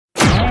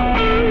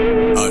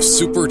a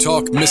Super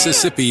Talk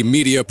Mississippi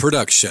media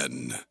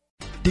production.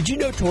 Did you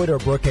know Toyota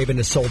of Brookhaven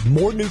has sold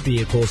more new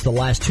vehicles the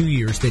last 2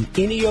 years than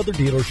any other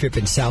dealership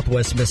in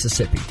Southwest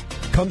Mississippi?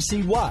 Come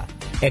see why.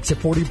 Exit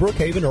 40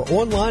 Brookhaven or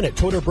online at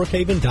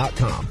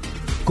ToyotaBrookhaven.com.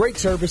 Great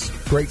service,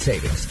 great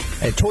savings.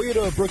 At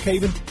Toyota of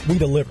Brookhaven, we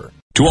deliver.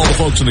 To all the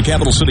folks in the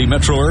Capital City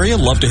metro area,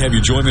 love to have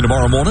you join me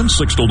tomorrow morning,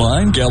 6 till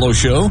 9, Gallo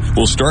Show.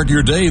 We'll start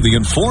your day the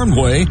informed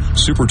way.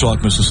 Super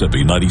Talk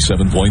Mississippi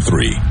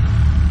 97.3.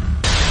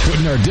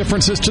 Putting our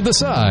differences to the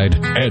side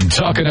and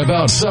talking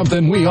about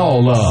something we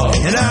all love.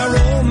 In our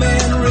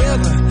Roman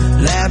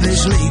River,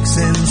 lavish lakes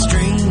and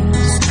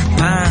streams,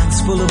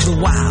 pines full of the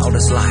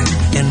wildest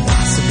life and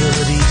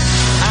possibility.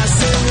 I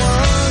said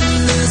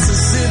one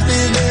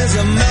Mississippi, there's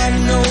a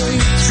magnolia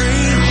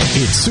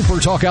tree. It's Super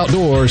Talk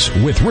Outdoors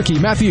with Ricky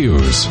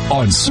Matthews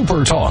on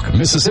Super Talk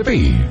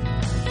Mississippi.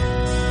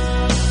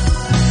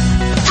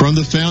 From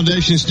the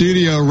Foundation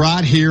Studio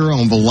right here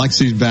on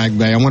Biloxi's Back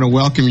Bay, I want to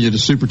welcome you to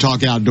Super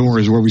Talk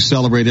Outdoors, where we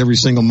celebrate every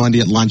single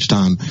Monday at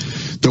lunchtime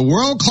the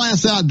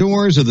world-class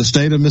outdoors of the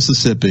state of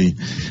Mississippi,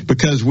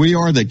 because we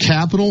are the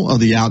capital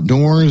of the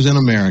outdoors in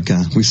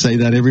America. We say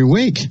that every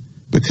week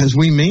because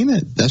we mean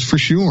it. That's for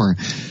sure.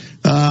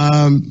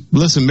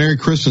 Listen, Merry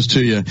Christmas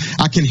to you.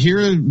 I can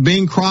hear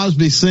Bing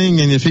Crosby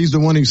singing, if he's the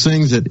one who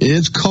sings it.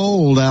 It's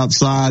cold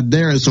outside.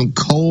 There is some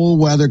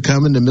cold weather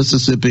coming to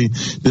Mississippi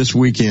this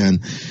weekend.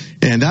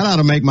 And that ought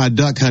to make my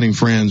duck hunting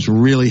friends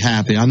really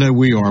happy. I know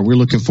we are. We're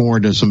looking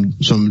forward to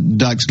some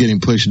ducks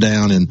getting pushed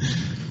down, and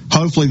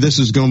hopefully this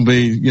is going to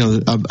be,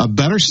 a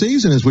better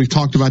season, as we've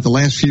talked about the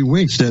last few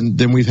weeks,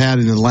 than we've had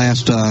in the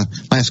last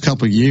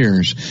couple of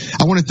years.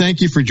 I want to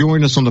thank you for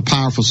joining us on the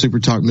powerful Super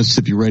Talk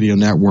Mississippi Radio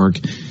Network.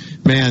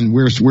 Man,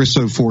 we're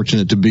so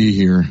fortunate to be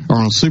here, or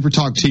on Super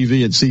Talk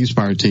TV at C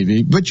Spire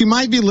TV. But you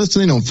might be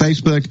listening on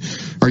Facebook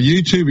or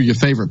YouTube or your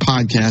favorite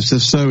podcast.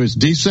 If so, it's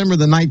December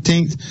the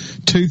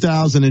 19th,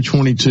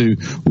 2022.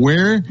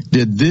 Where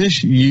did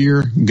this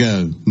year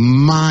go?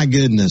 My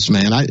goodness,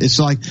 man. It's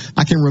like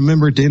I can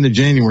remember at the end of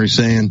January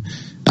saying,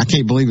 I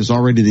can't believe it's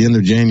already the end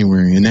of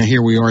January. And now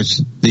here we are,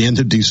 it's the end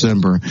of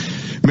December.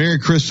 Merry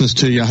Christmas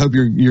to you. I hope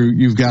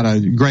you've got a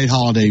great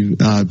holiday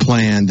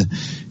planned.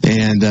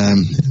 And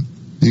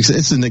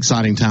it's an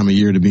exciting time of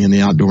year to be in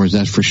the outdoors,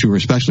 that's for sure,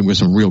 especially with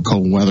some real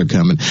cold weather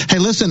coming. Hey,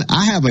 listen,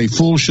 I have a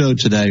full show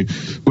today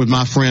with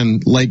my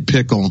friend Lake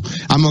Pickle.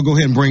 I'm going to go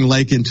ahead and bring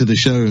Lake into the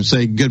show and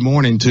say good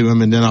morning to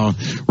him, and then I'll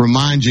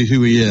remind you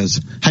who he is.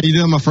 How you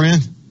doing, my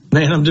friend?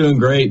 Man, I'm doing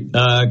great.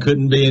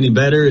 Couldn't be any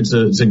better. It's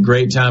a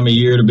great time of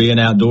year to be an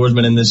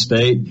outdoorsman in this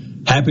state.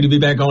 Happy to be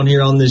back on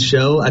here on this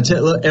show.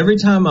 Look, every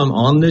time I'm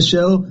on this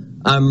show,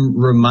 I'm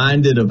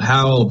reminded of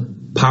how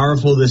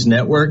powerful this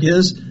network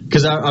is.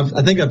 Because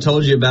I think I've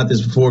told you about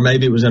this before.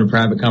 Maybe it was in a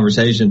private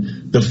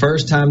conversation. The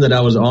first time that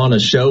I was on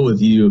a show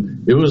with you,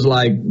 it was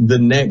like the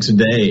next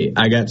day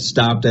I got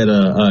stopped at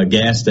a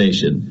gas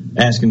station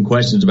asking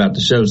questions about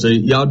the show. So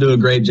y'all do a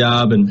great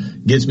job,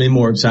 and gets me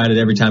more excited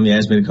every time you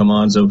ask me to come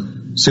on. So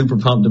super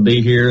pumped to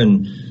be here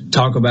and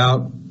talk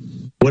about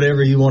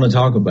whatever you want to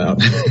talk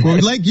about. Well,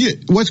 Lake,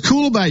 what's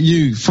cool about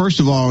you? First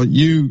of all,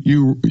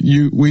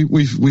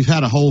 we've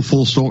had a whole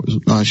full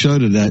show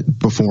today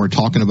before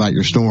talking about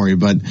your story,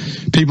 but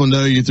people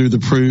know you through the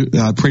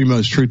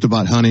Primo's Truth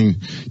About Hunting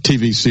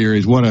TV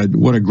series. What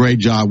a great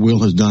job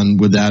Will has done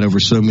with that over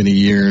so many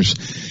years.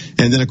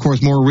 And then, of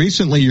course, more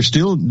recently, you're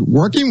still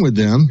working with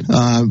them,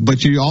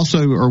 but you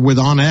also are with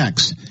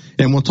OnX.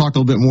 And we'll talk a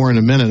little bit more in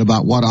a minute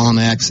about what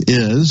OnX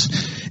is.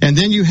 And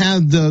then you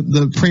have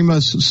the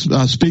Primo's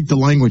Speak the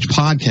Language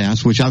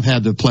podcast, which I've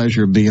had the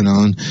pleasure of being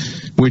on,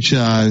 which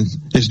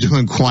is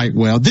doing quite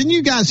well. Didn't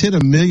you guys hit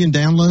 1 million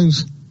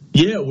downloads?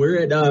 Yeah,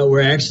 we're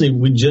over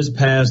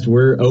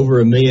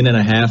 1.5 million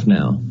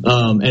now.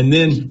 And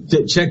then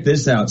check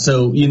this out.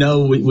 So,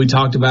 we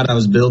talked about, I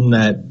was building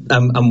that,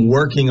 I'm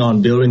working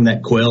on building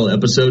that quail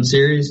episode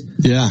series.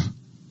 Yeah.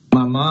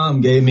 My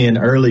mom gave me an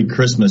early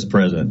Christmas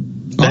present.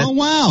 Oh,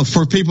 wow.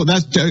 For people,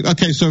 that's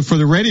okay. So for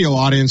the radio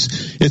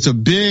audience, it's a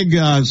big,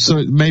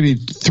 so maybe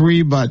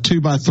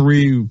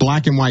 2x3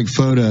 black and white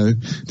photo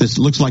that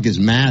looks like it's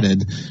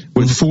matted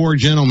with 4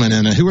 gentlemen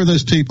in it. Who are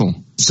those people?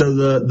 So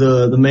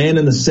the man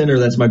in the center,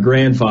 that's my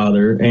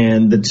grandfather,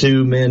 and the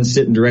 2 men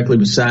sitting directly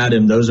beside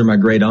him, those are my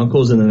great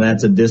uncles, and then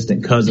that's a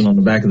distant cousin on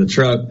the back of the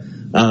truck.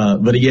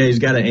 But yeah, he's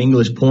got an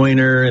English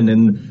pointer, and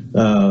then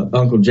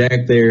Uncle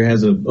Jack there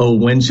has an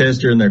old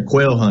Winchester, and they're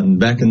quail hunting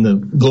back in the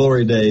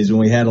glory days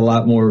when we had a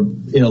lot more,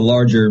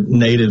 larger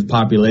native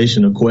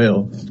population of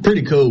quail. It's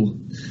pretty cool.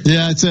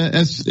 Yeah,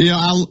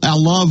 I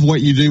love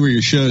what you do with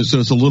your shows. So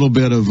it's a little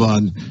bit of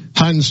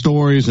hunting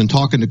stories and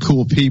talking to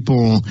cool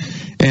people,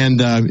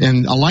 and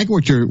I like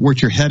what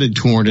you're headed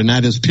toward, and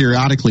that is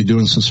periodically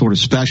doing some sort of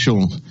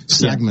special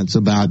segments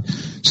about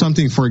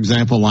something, for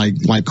example,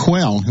 like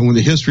quail, and with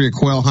the history of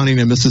quail hunting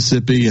in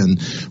Mississippi,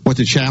 and what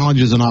the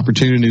challenges and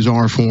opportunities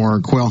are for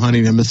quail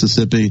hunting in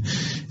Mississippi,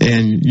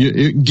 and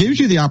it gives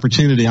you the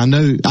opportunity. I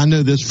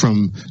know this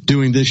from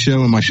doing this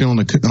show and my show on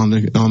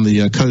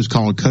the coast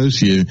called Coast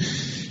View.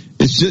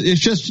 It's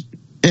just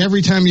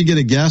every time you get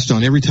a guest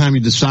on, every time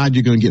you decide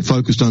you're going to get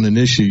focused on an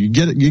issue, you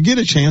get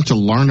a chance to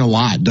learn a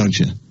lot, don't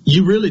you?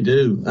 You really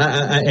do.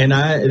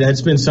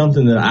 That's been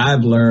something that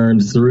I've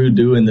learned through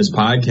doing this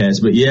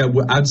podcast. But yeah,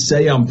 I'd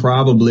say I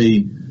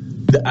probably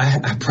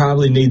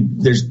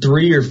need, there's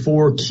 3 or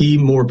 4 key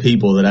more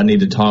people that I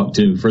need to talk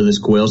to for this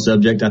quail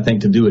subject, I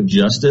think, to do it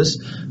justice.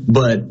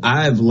 But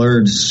I've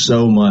learned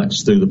so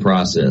much through the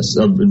process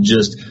of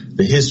just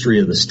the history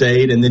of the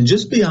state, and then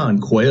just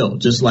beyond quail,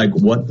 just like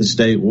what the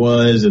state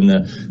was and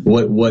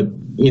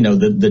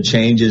the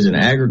changes in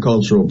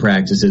agricultural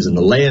practices and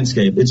the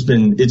landscape. It's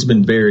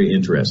been very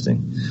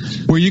interesting.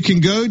 Well, you can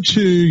go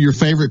to your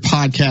favorite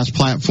podcast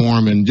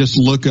platform and just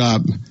look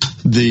up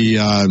the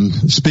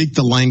Speak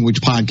the Language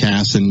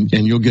podcast, and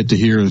you'll get to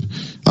hear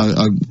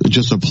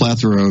just a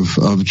plethora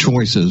of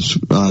choices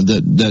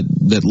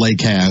that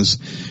Lake has.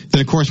 Then,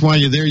 of course, while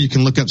you're there, you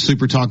can look up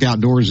Super Talk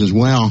Outdoors as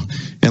well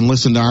and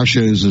listen to our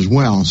shows as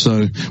well.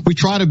 So we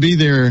try to be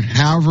there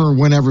however,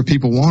 whenever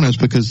people want us,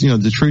 because,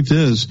 the truth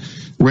is,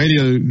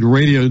 the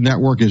radio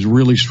network is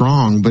really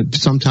strong, but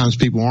sometimes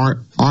people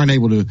aren't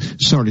able to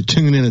sort of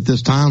tune in at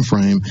this time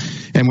frame,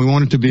 and we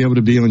want it to be able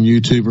to be on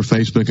YouTube or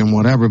Facebook and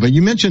whatever. But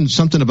you mentioned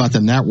something about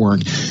the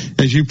network.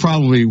 As you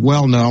probably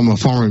well know, I'm a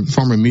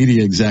former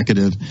media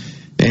executive,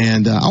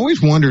 and I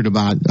always wondered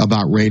about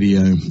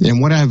radio.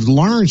 And what I've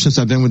learned since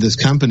I've been with this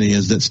company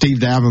is that Steve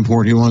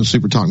Davenport, who owns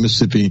Super Talk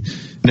Mississippi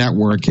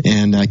Network,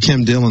 and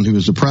Kim Dillon, who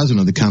is the president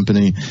of the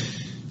company,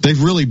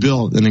 they've really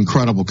built an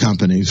incredible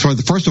company. So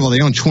first of all,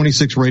 they own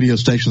 26 radio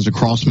stations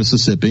across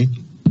Mississippi.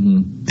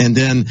 Mm-hmm. And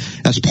then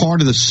as part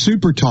of the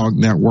Super Talk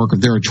network,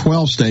 there are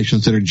 12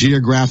 stations that are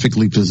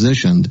geographically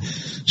positioned.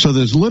 So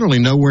there's literally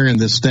nowhere in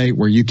this state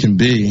where you can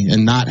be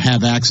and not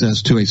have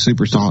access to a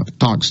Super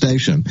Talk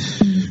station.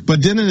 Mm-hmm.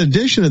 But then in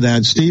addition to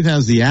that, Steve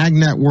has the Ag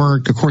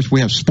Network. Of course,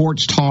 we have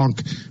Sports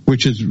Talk,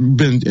 which has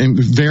been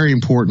very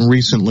important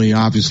recently,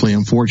 obviously,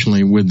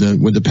 unfortunately, with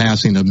the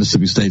passing of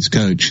Mississippi State's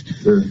coach,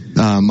 sure,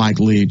 Mike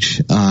Leach.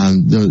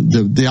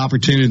 The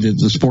opportunity that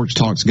the Sports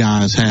Talks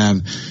guys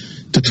have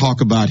to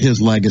talk about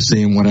his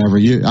legacy and whatever.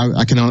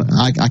 I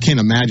can't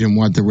imagine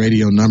what the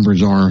radio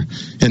numbers are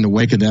in the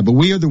wake of that. But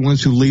we are the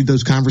ones who lead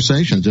those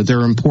conversations. If there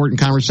are important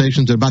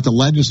conversations about the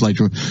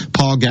legislature,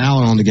 Paul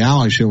Gallo on the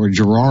Gallo Show, or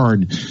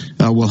Gerard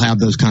will have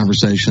those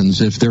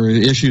conversations. If there are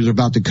issues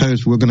about the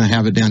coast, we're going to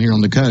have it down here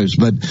on the coast.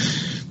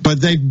 But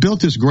they've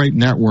built this great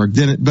network.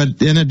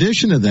 But in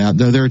addition to that,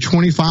 though, there are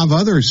 25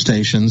 other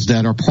stations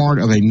that are part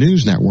of a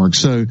news network.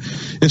 So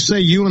if, say,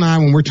 you and I,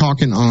 when we're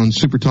talking on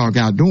Super Talk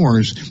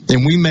Outdoors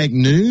and we make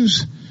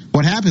news,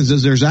 what happens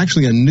is there's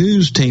actually a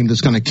news team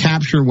that's going to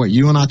capture what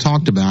you and I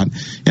talked about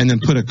and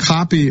then put a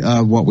copy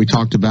of what we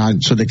talked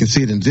about so they can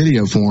see it in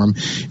video form.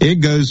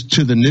 It goes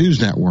to the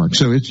news network.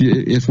 So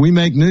if we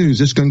make news,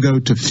 it's going to go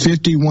to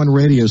 51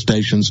 radio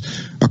stations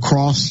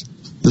across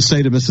the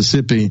state of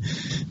Mississippi.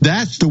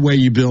 That's the way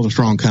you build a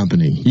strong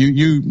company.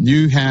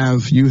 You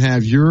have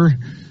your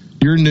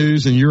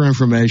news and your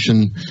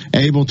information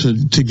able to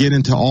get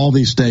into all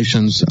these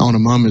stations on a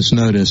moment's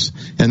notice,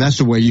 and that's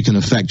the way you can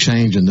affect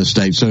change in the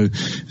state. So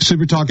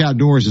Super Talk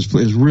Outdoors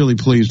is really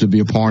pleased to be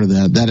a part of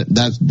that.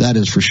 That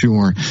is for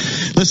sure.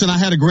 Listen, I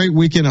had a great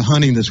weekend of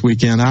hunting this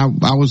weekend.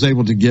 I was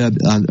able to get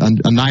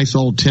a nice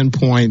old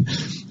 10-point.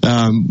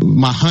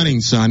 My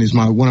hunting son, he's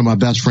one of my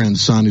best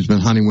friend's son, who's been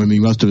hunting with me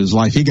most of his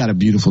life. He got a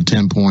beautiful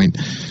 10-point.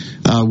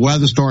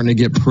 Weather's starting to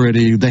get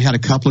pretty. They had a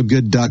couple of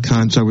good duck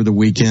hunts over the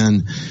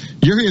weekend.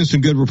 You're hearing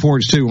some good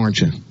reports too, aren't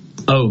you?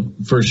 Oh,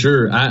 for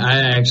sure.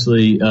 I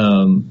actually,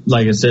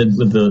 like I said,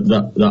 with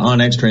the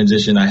OnX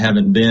transition, I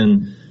haven't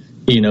been,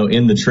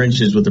 in the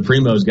trenches with the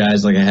Primos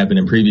guys like I have been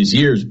in previous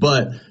years,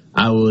 but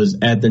I was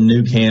at the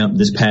new camp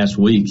this past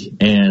week,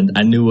 and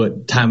I knew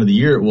what time of the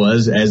year it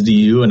was, as do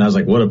you, and I was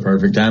like, what a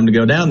perfect time to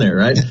go down there,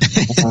 right?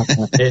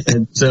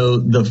 And so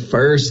the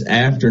first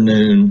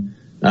afternoon,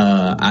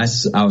 I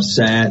was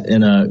sat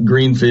in a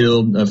green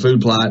field, a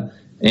food plot,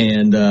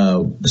 and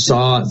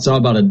saw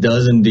about a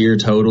dozen deer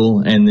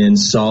total, and then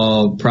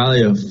saw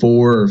probably a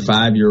 4 or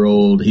 5 year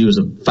old. He was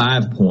a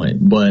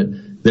 5-point, but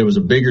there was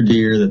a bigger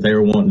deer that they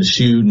were wanting to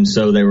shoot, and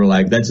so they were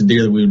like, that's a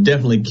deer that we would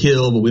definitely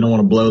kill, but we don't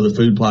want to blow the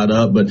food plot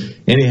up. But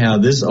anyhow,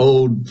 this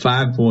old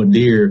 5-point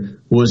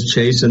deer was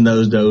chasing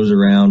those does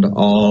around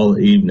all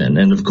evening.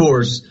 And of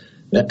course,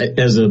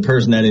 as a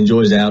person that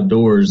enjoys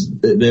outdoors,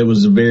 there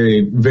was a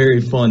very,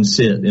 very fun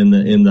sit in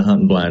the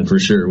hunting blind for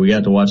sure. We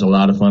got to watch a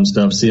lot of fun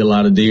stuff, see a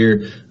lot of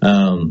deer,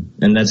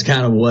 and that's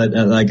kind of what,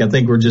 I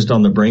think we're just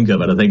on the brink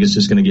of it. I think it's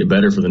just going to get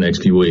better for the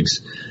next few weeks.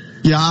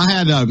 Yeah,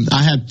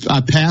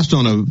 I passed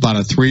on about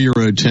a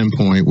 3-year-old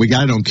 10-point. We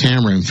got it on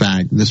camera, in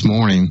fact, this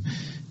morning.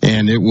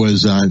 And it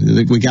was,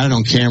 we got it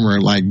on camera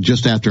like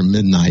just after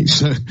midnight.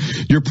 So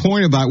your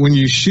point about when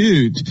you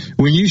shoot,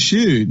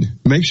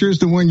 make sure it's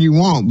the one you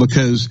want,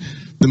 because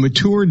the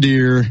mature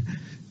deer,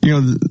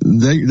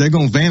 they're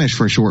going to vanish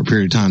for a short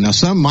period of time. Now,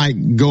 some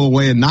might go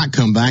away and not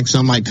come back.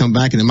 Some might come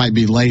back and it might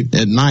be late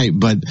at night,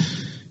 but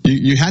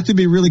you have to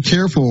be really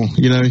careful,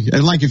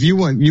 like if you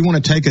want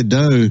to take a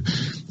doe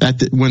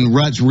when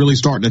rut's really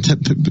starting to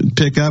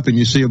pick up and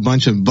you see a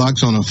bunch of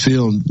bucks on a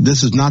field,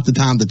 this is not the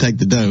time to take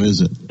the doe,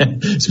 is it?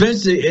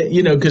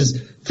 Especially,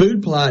 because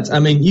food plots, I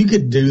mean, you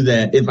could do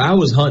that. If I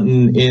was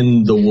hunting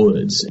in the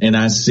woods and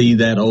I see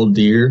that old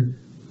deer,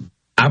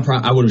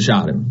 I would have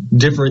shot him.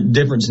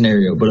 Different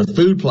scenario. But a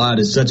food plot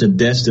is such a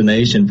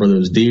destination for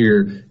those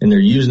deer, and they're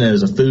using it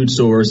as a food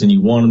source, and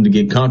you want them to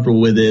get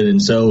comfortable with it.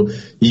 And so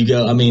you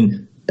go, I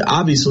mean,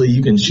 obviously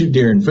you can shoot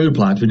deer in food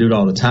plots. We do it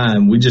all the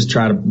time. We just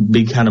try to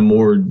be kind of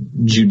more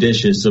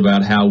judicious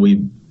about how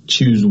we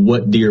choose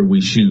what deer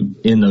we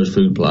shoot in those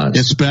food plots.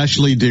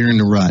 Especially during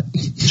the rut.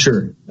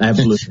 Sure,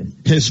 absolutely.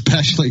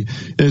 especially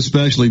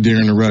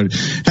during the rut.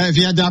 Hey, have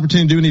you had the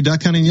opportunity to do any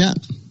duck hunting yet?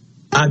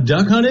 I've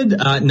duck hunted,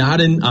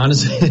 not in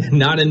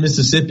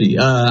Mississippi.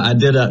 I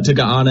took an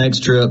Onyx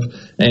trip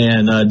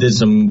and did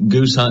some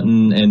goose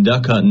hunting and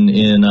duck hunting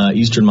in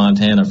eastern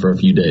Montana for a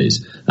few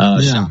days.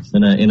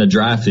 In a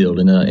dry field,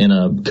 in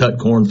a cut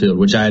cornfield,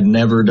 which I had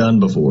never done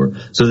before.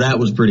 So that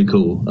was pretty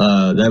cool.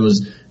 It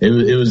was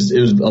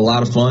a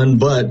lot of fun,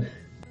 but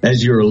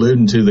as you were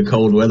alluding to, the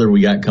cold weather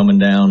we got coming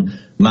down,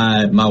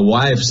 my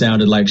wife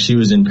sounded like she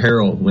was in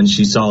peril when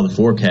she saw the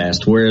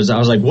forecast, whereas I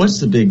was like, what's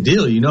the big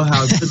deal? You know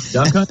how good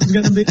duck hunt is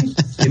going to be?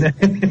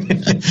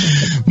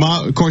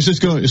 Of course, it's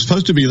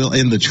supposed to be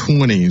in the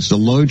 20s, the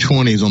low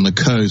 20s on the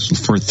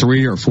coast for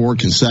 3 or 4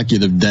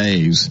 consecutive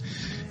days.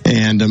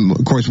 And,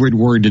 of course, we're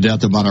worried to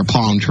death about our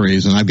palm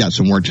trees, and I've got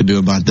some work to do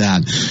about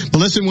that. But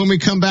listen, when we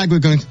come back, we're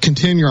going to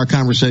continue our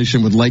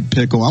conversation with Lake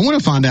Pickle. I want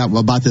to find out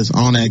about this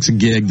Onyx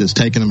gig that's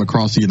taking him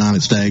across the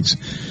United States.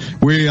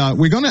 I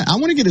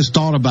want to get his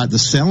thought about the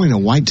selling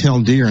of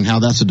white-tailed deer and how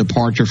that's a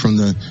departure from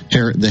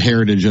the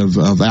heritage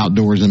of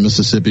outdoors in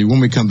Mississippi. When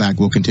we come back,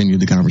 we'll continue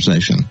the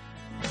conversation.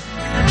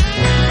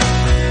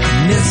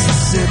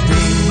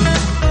 Mississippi.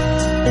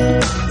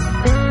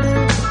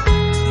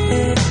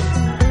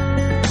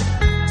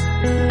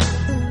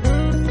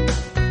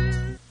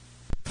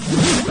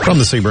 From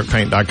the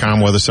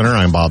SeabrookPaint.com Weather Center,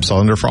 I'm Bob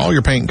Sullender. For all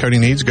your paint and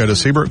coating needs, go to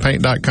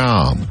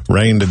SeabrookPaint.com.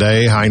 Rain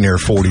today, high near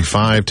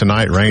 45.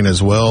 Tonight, rain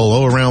as well,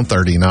 low around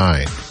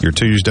 39. Your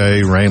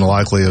Tuesday, rain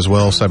likely as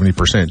well,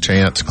 70%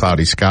 chance.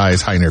 Cloudy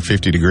skies, high near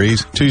 50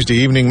 degrees. Tuesday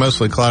evening,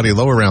 mostly cloudy,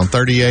 low around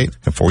 38.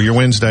 And for your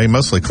Wednesday,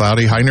 mostly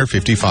cloudy, high near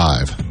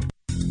 55.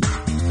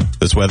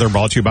 This weather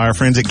brought to you by our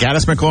friends at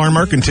Gaddis McLaurin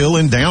Mercantile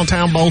in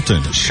downtown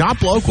Bolton.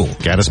 Shop local.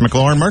 Gaddis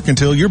McLaurin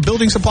Mercantile, your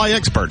building supply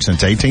expert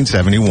since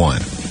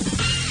 1871.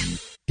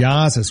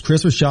 Guys, has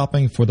Christmas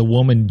shopping for the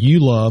woman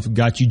you love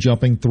got you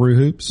jumping through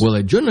hoops? Well,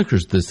 at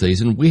Juniker's this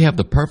season, we have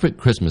the perfect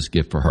Christmas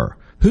gift for her.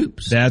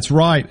 Hoops. That's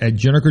right. At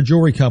Juniker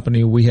Jewelry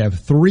Company, we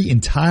have 3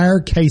 entire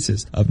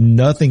cases of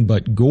nothing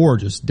but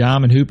gorgeous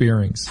diamond hoop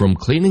earrings. From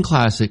clean and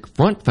classic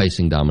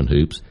front-facing diamond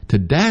hoops to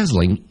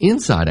dazzling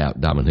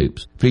inside-out diamond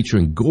hoops,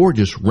 featuring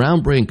gorgeous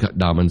round braid cut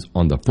diamonds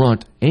on the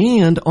front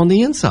and on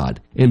the inside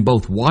in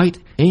both white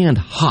and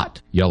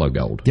hot yellow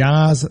gold.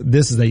 Guys,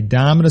 this is a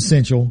diamond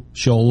essential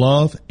she'll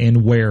love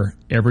and wear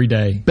every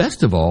day.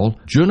 Best of all,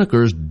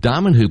 Juniker's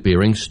diamond hoop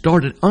earrings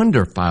start at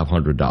under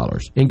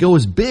 $500 and go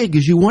as big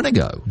as you want to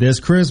go. This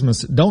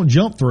Christmas, don't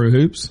jump through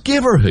hoops.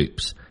 Give her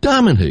hoops.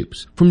 Diamond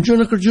hoops from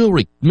Juniker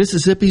Jewelry,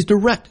 Mississippi's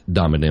direct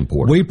diamond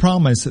importer. We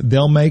promise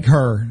they'll make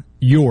her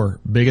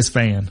your biggest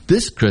fan.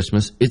 This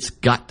Christmas, it's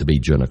got to be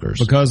Juniker's.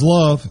 Because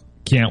love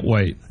can't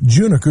wait.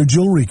 Juniker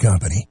Jewelry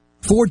Company,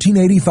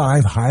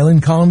 1485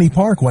 Highland Colony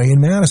Parkway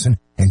in Madison,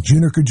 and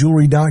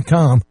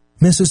JunikerJewelry.com,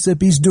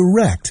 Mississippi's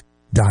direct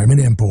diamond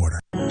importer.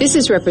 This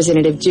is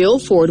Representative Jill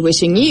Ford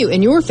wishing you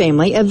and your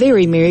family a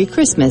very Merry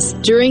Christmas.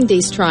 During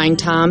these trying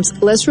times,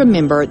 let's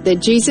remember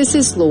that Jesus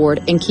is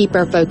Lord and keep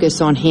our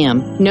focus on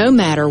Him, no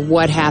matter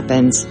what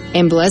happens.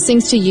 And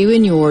blessings to you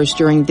and yours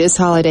during this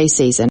holiday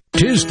season.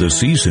 'Tis the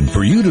season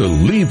for you to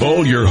leave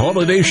all your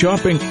holiday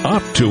shopping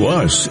up to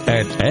us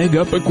at Ag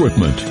Up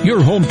Equipment, your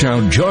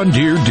hometown John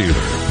Deere dealer.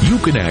 You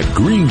can add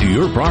green to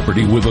your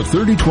property with a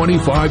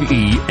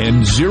 3025E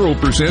and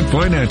 0%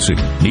 financing.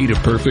 Need a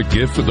perfect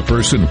gift for the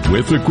person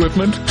with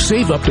equipment?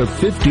 Save up to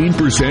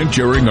 15%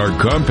 during our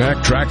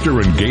compact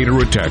tractor and gator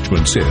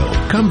attachment sale.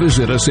 Come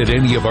visit us at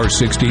any of our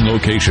 16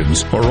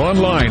 locations or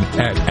online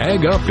at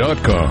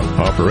agup.com.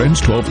 Offer ends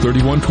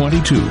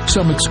 12/31/22.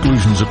 Some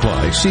exclusions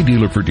apply. See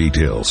dealer for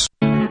details.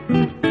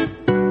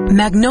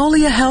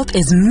 Magnolia Health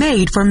is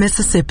made for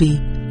Mississippi.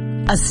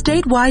 A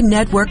statewide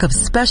network of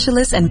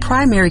specialists and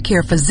primary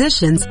care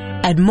physicians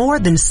at more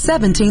than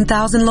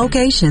 17,000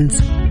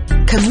 locations.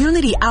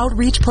 Community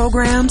outreach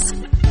programs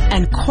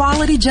and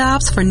quality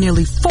jobs for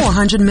nearly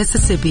 400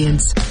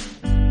 Mississippians.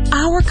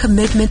 Our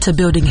commitment to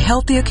building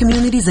healthier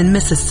communities in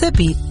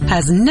Mississippi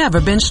has never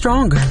been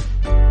stronger.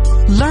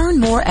 Learn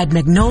more at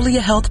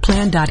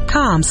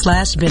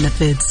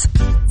magnoliahealthplan.com/benefits.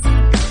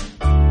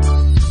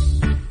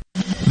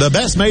 The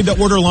best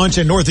made-to-order lunch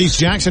in Northeast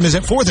Jackson is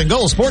at 4th and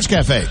Goal Sports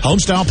Cafe.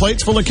 Homestyle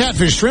plates full of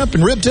catfish, shrimp,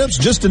 and rib tips,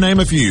 just to name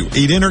a few.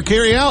 Eat in or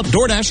carry out,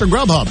 DoorDash or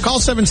Grubhub.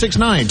 Call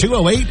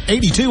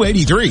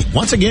 769-208-8283.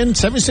 Once again,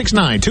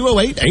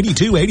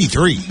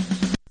 769-208-8283.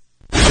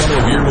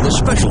 A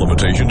special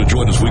invitation to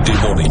join us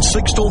weekday morning,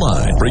 6 to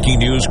 9. Breaking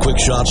news, quick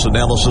shots,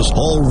 analysis,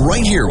 all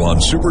right here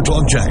on Super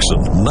Talk Jackson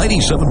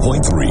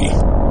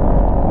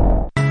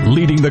 97.3.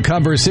 Leading the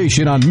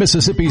conversation on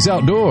Mississippi's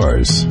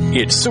outdoors.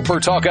 It's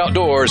Super Talk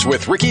Outdoors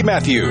with Ricky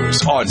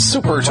Matthews on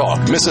Super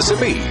Talk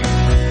Mississippi.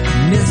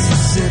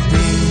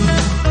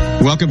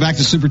 Welcome back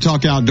to Super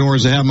Talk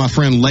Outdoors. I have my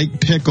friend Lake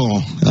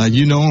Pickle.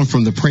 You know him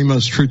from the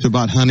Primo's Truth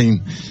About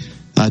Hunting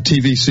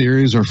TV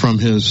series or from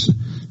his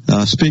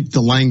Speak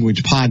the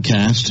Language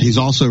podcast. He's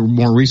also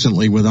more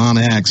recently with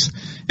OnX,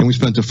 and we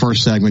spent the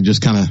first segment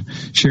just kind of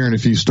sharing a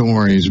few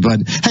stories.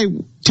 But, hey,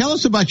 tell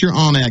us about your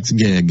OnX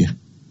gig.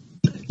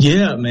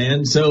 Yeah,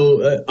 man.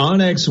 So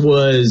OnX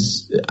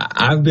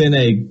I've been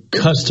a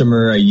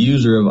customer, a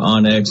user of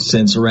OnX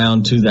since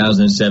around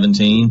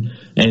 2017.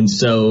 And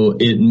so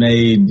it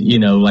made,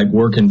 like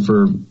working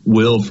for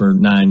Will for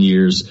 9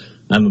 years,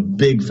 I'm a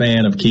big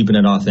fan of keeping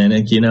it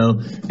authentic,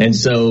 and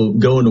so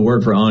going to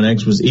work for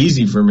OnX was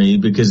easy for me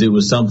because it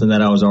was something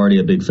that I was already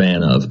a big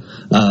fan of.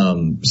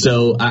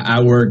 So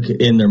I work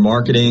in their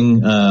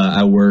marketing.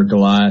 I work a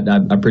lot.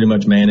 I pretty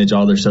much manage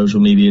all their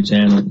social media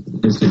channels,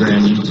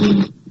 Instagram,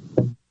 YouTube.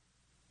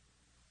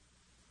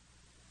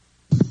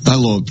 A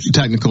little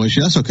technical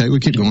issue. That's okay. We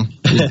keep going.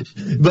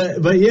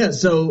 But yeah,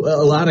 so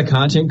a lot of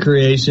content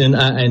creation,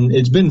 and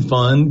it's been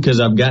fun because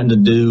I've gotten to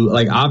do,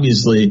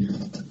 obviously,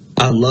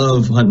 I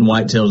love hunting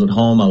whitetails at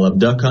home. I love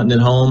duck hunting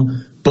at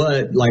home.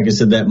 But like I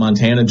said, that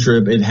Montana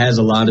trip, it has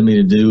allowed me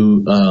to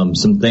do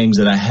some things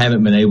that I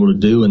haven't been able to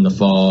do in the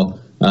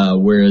fall.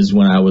 Whereas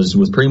when I was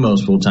with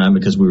Primo's full time,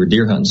 because we were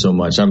deer hunting so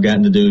much, I've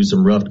gotten to do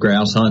some ruffed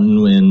grouse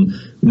hunting in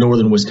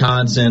northern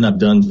Wisconsin. I've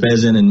done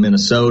pheasant in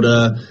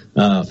Minnesota,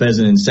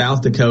 pheasant in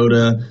South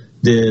Dakota,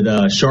 did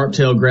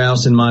sharp-tailed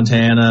grouse in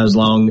Montana,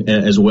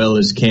 as well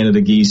as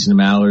Canada geese and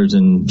mallards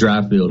and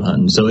dry field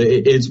hunting. So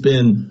it's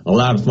been a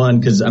lot of fun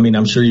because,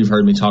 I'm sure you've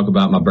heard me talk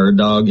about my bird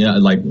dog,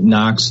 like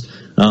Knox.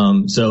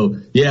 So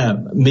yeah,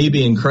 me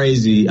being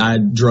crazy, I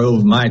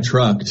drove my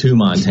truck to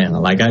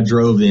Montana. I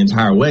drove the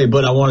entire way,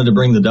 but I wanted to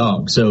bring the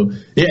dog. So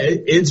yeah,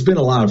 it's been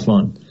a lot of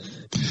fun.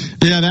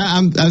 Yeah,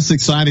 that's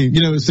exciting.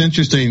 It's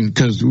interesting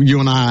because you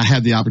and I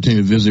had the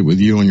opportunity to visit with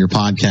you on your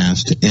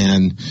podcast,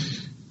 and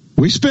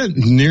we spent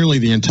nearly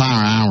the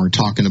entire hour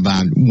talking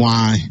about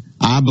why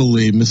I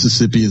believe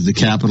Mississippi is the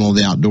capital of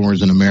the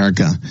outdoors in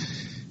America.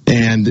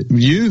 And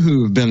you,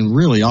 who have been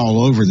really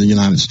all over the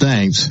United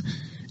States,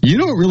 you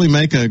don't really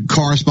make a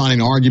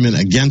corresponding argument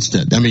against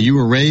it. You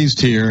were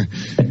raised here.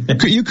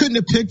 You couldn't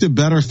have picked a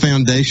better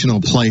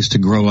foundational place to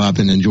grow up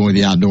and enjoy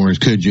the outdoors,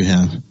 could you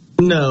have?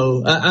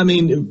 No,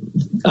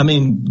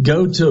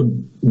 go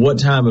to what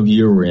time of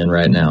year we're in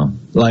right now.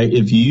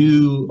 If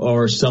you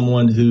are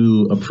someone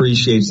who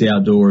appreciates the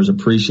outdoors,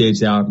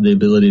 appreciates the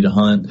ability to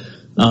hunt,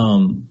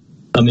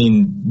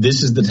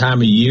 this is the time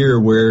of year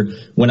where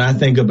when I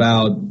think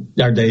about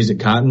our days at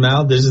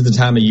Cottonmouth, this is the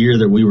time of year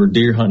that we were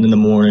deer hunting in the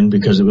morning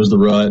because it was the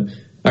rut.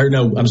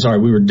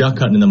 We were duck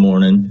hunting in the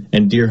morning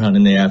and deer hunting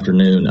in the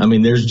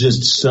afternoon. There's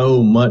just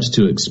so much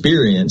to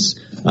experience.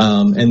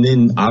 And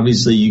then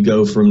obviously you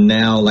go from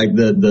now,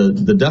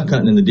 the duck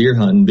hunting and the deer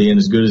hunting being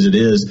as good as it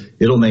is,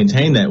 it'll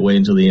maintain that way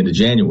until the end of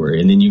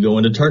January. And then you go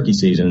into turkey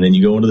season, and then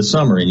you go into the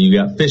summer, and you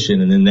got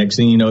fishing, and then next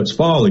thing you know, it's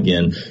fall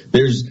again.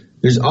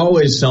 There's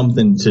always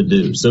something to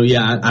do. So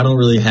yeah, I don't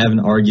really have an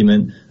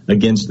argument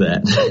against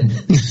that.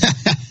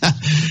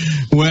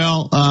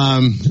 Well,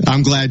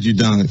 I'm glad you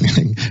done it.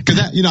 Because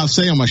I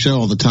say on my show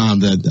all the time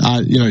that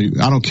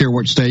I don't care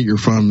what state you're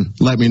from.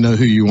 Let me know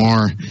who you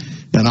are,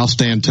 and I'll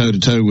stand toe to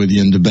toe with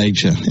you and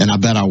debate you. And I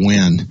bet I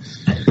win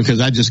because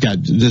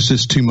there's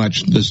just too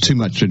much. There's too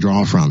much to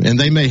draw from. And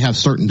they may have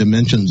certain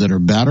dimensions that are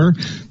better,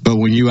 but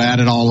when you add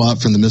it all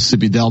up from the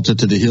Mississippi Delta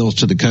to the hills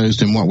to the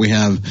coast and what we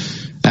have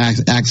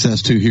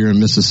access to here in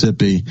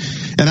Mississippi.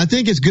 And I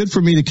think it's good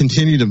for me to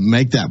continue to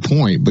make that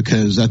point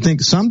because I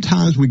think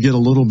sometimes we get a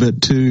little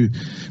bit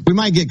we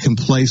might get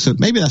complacent.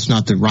 Maybe that's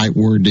not the right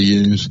word to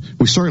use.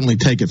 We certainly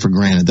take it for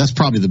granted. That's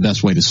probably the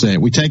best way to say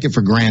it. We take it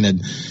for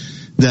granted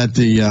that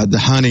the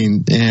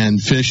hunting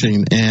and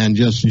fishing and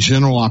just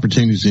general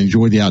opportunities to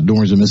enjoy the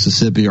outdoors in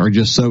Mississippi are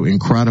just so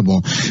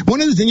incredible.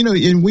 One of the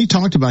things, and we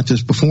talked about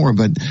this before,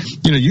 but,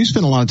 you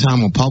spend a lot of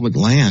time on public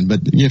land.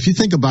 But if you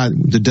think about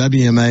the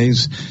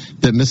WMAs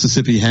that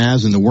Mississippi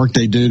has and the work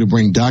they do to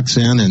bring ducks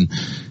in and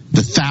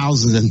the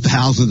thousands and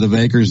thousands of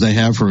acres they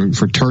have for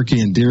turkey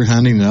and deer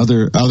hunting and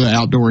other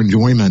outdoor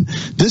enjoyment,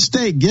 this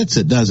state gets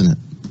it, doesn't it?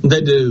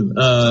 They do.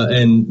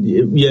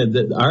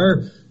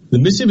 The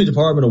Mississippi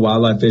Department of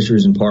Wildlife,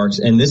 Fisheries, and Parks,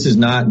 and this is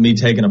not me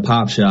taking a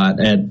pop shot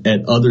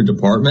at other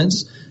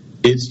departments.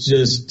 It's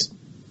just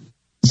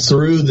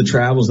through the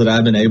travels that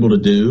I've been able to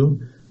do,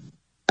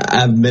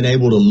 I've been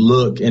able to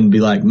look and be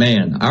like,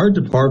 man, our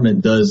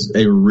department does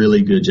a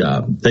really good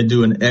job. They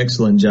do an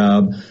excellent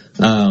job.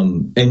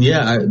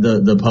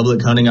 The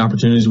public hunting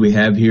opportunities we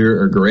have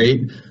here are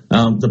great.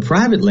 The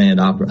private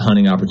land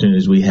hunting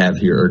opportunities we have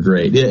here are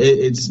great.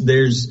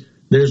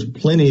 there's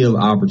plenty of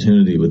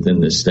opportunity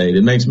within this state.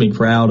 It makes me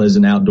proud as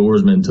an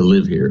outdoorsman to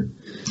live here.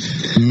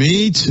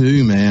 Me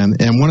too, man.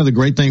 And one of the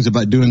great things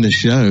about doing this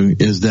show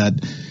is that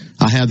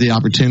I have the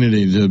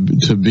opportunity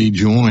to be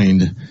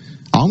joined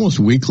almost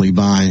weekly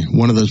by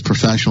one of those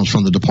professionals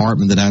from the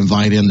department that I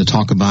invite in to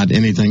talk about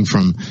anything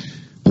from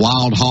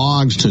wild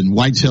hogs to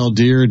white-tailed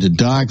deer to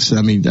ducks.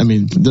 I mean,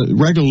 the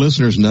regular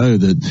listeners know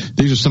that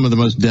these are some of the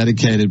most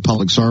dedicated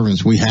public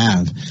servants we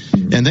have.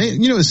 And they,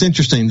 it's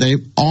interesting. They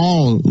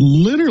all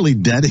literally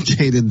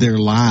dedicated their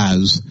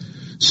lives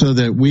so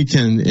that we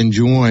can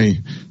enjoy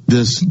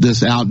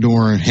this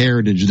outdoor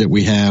heritage that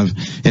we have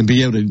and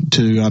be able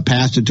to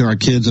pass it to our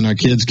kids and our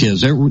kids' kids.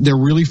 They're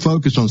really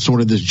focused on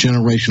sort of this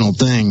generational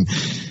thing.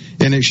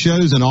 And it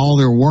shows in all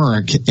their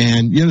work.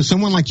 And,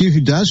 someone like you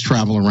who does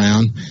travel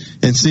around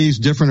and sees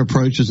different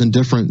approaches and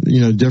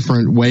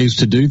different ways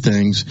to do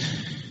things,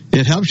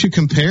 it helps you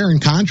compare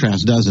and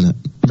contrast, doesn't it?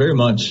 Very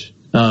much.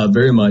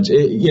 Very much.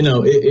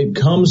 It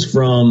comes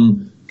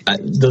from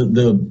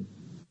the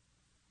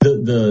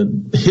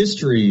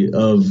history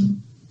of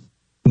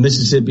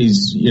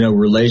Mississippi's,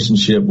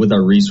 relationship with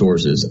our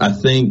resources. I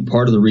think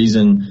part of the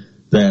reason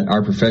that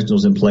our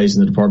professionals in place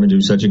in the department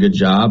do such a good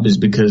job is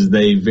because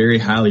they very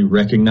highly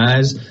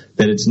recognize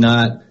that it's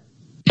not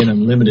an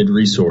unlimited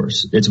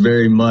resource. It's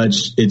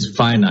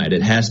finite.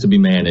 It has to be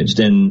managed.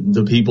 And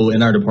the people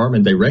in our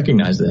department, they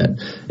recognize that.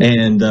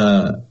 And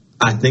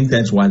I think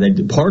that's why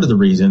part of the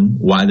reason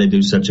why they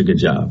do such a good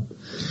job.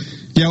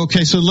 Yeah,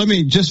 okay, so let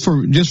me, just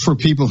for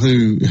people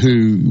who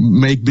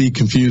may be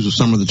confused with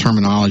some of the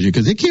terminology,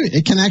 because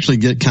it can actually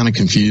get kind of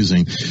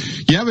confusing.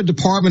 You have a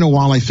Department of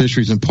Wildlife,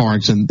 Fisheries, and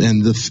Parks, and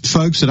the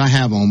folks that I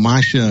have on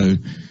my show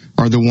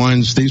are the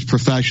ones, these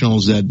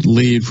professionals that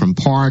lead from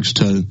parks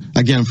to,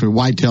 again, for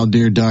white-tailed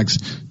deer, ducks,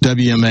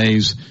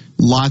 WMAs,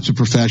 lots of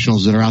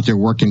professionals that are out there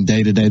working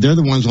day to day. They're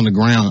the ones on the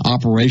ground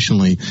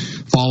operationally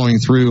following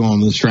through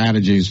on the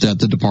strategies that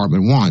the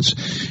department wants.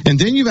 And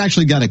then you've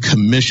actually got a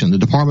commission, the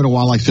Department of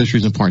Wildlife,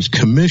 Fisheries, and Parks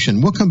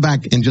Commission. We'll come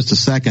back in just a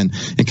second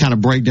and kind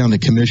of break down the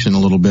commission a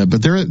little bit,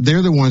 but they're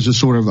the ones that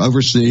sort of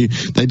oversee,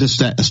 they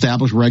just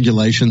establish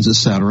regulations, et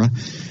cetera.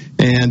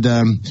 And,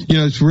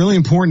 it's really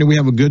important that we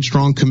have a good,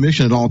 strong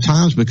commission at all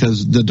times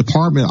because the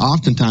department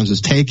oftentimes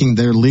is taking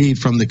their lead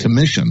from the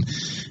commission.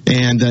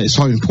 And it's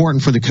so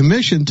important for the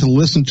commission to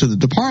listen to the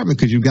department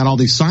because you've got all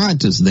these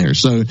scientists there.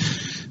 So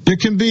there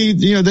can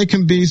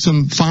be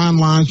some fine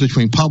lines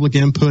between public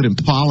input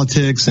and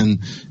politics and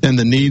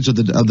the needs of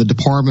the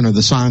department or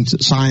the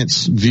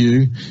science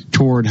view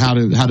toward how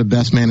to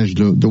best manage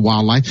the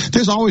wildlife.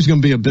 There's always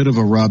going to be a bit of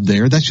a rub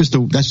there. That's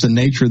the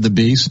nature of the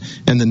beast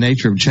and the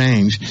nature of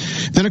change.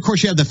 Then of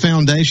course you have the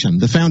foundation.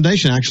 The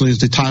foundation actually is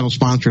the title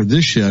sponsor of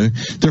this show.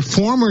 Their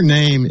formal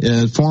name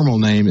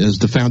is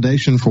the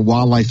Foundation for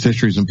Wildlife,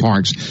 Fisheries, and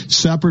Parks,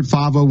 separate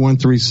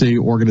 5013C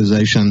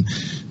organization.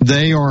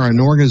 They are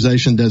an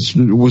organization that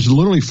was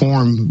literally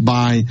formed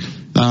by,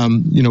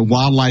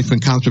 wildlife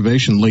and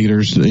conservation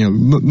leaders,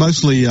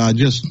 mostly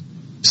just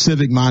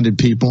civic-minded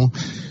people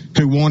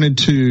who wanted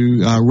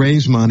to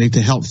raise money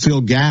to help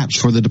fill gaps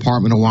for the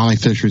Department of Wildlife,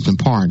 Fisheries, and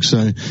Parks.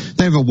 So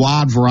they have a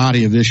wide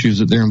variety of issues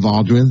that they're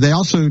involved with. They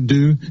also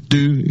do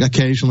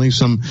occasionally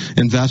some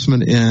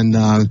investment in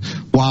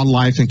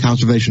wildlife and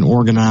conservation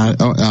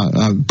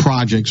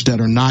projects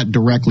that are not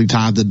directly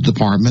tied to the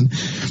department.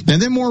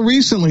 And then more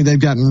recently, they've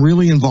gotten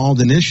really involved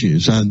in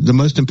issues. The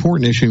most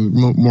important issue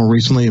more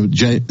recently,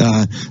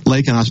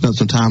 Lake and I spent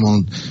some time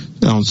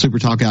on Super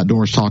Talk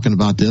Outdoors talking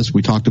about this.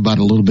 We talked about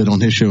it a little bit on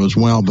his show as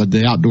well, but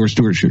the Outdoor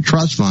Stewardship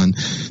Trust Fund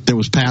that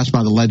was passed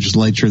by the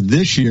legislature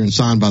this year and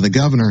signed by the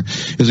governor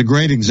is a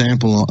great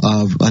example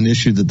of an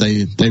issue that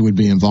they would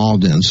be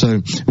involved in.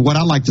 So what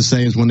I like to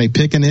say is when they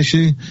pick an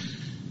issue,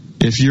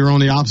 if you're on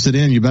the opposite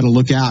end, you better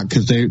look out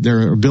because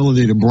their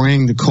ability to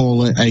bring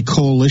a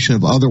coalition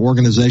of other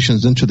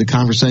organizations into the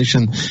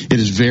conversation, it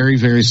is very,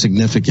 very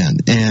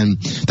significant.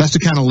 And that's the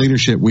kind of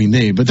leadership we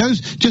need. But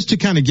those, just to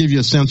kind of give you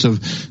a sense of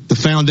the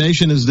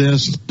foundation is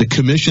this, the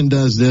commission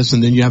does this,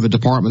 and then you have a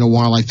Department of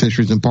Wildlife,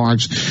 Fisheries, and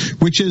Parks,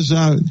 which is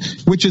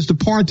the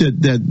part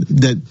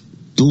that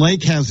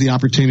Lake has the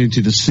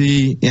opportunity to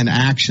see in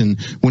action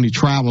when he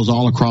travels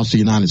all across the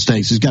United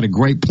States. He's got a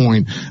great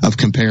point of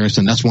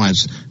comparison. That's why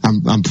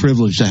I'm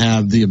privileged to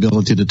have the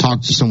ability to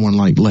talk to someone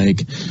like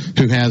Lake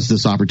who has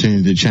this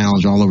opportunity to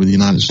challenge all over the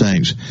United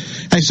States.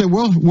 Hey, so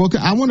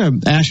I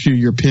want to ask you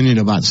your opinion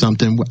about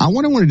something. I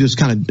want to just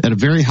kind of at a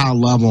very high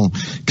level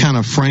kind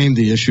of frame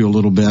the issue a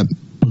little bit.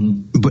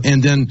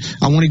 And then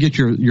I want to get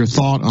your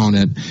thought on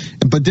it.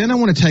 But then I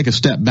want to take a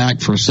step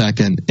back for a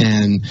second,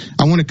 and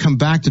I want to come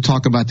back to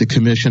talk about the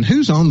commission.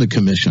 Who's on the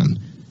commission?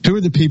 Who are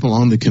the people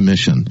on the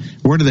commission?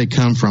 Where do they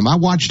come from? I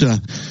watched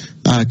a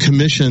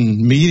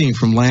commission meeting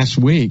from last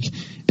week,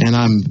 and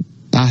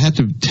I have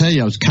to tell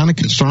you, I was kind of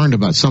concerned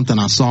about something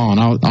I saw,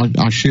 and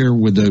I'll share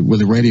with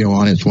the radio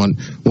audience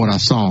what I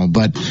saw.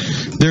 But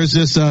there's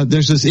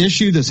this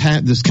issue that's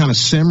kind of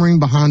simmering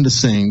behind the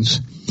scenes.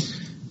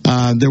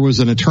 There was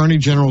an attorney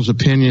general's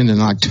opinion in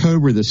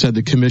October that said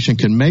the commission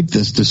can make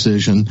this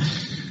decision.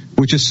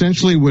 which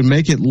essentially would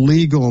make it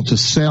legal to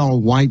sell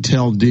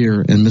white-tailed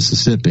deer in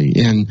Mississippi.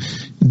 And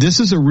this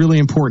is a really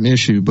important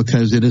issue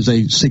because it is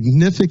a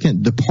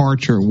significant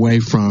departure away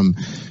from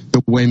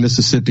the way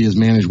Mississippi has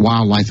managed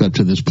wildlife up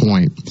to this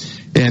point.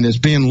 And it's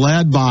being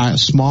led by a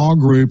small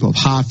group of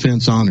high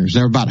fence owners.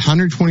 There are about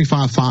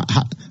 125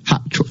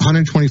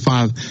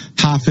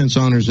 high fence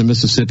owners in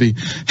Mississippi.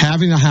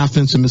 Having a high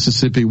fence in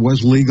Mississippi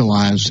was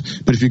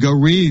legalized, but if you go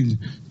read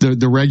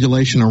the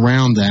regulation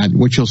around that,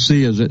 what you'll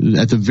see is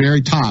at the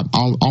very top,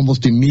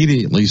 almost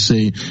immediately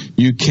see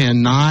you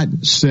cannot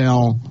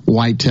sell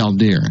white-tailed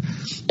deer.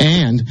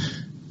 And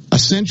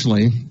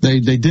essentially,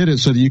 they did it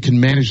so that you can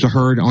manage the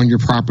herd on your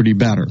property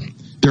better.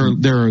 There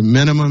are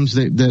minimums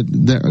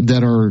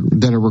that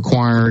are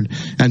required,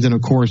 and then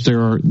of course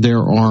there are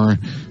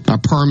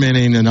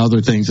permitting and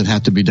other things that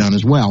have to be done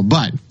as well.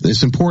 But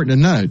it's important to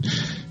note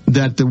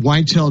that the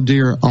white-tailed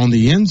deer on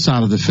the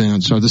inside of the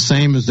fence are the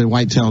same as the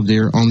white-tailed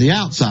deer on the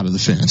outside of the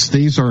fence.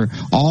 These are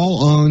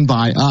all owned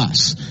by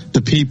us,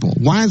 the people.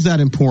 Why is that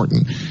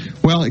important?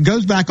 Well, it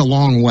goes back a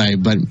long way,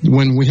 but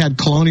when we had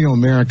colonial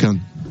America,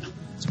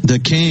 the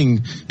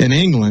king in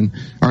England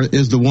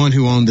is the one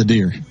who owned the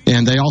deer,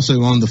 and they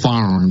also owned the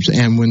firearms.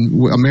 And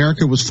when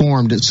America was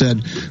formed, it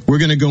said, we're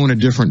going to go in a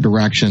different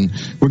direction.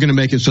 We're going to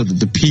make it so that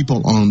the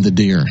people own the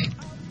deer.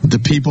 The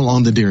people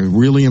own the deer.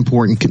 Really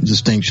important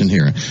distinction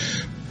here.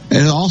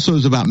 And it also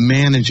is about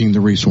managing the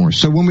resource.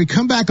 So when we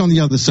come back on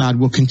the other side,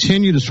 we'll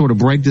continue to sort of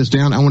break this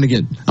down. I want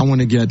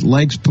to get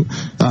Lake's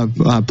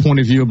point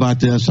of view about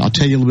this. I'll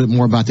tell you a little bit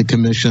more about the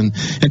commission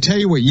and tell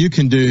you what you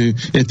can do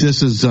if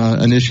this is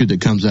an issue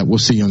that comes up. We'll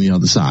see you on the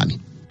other side.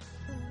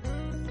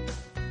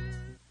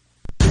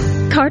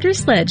 Carter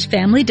Sledge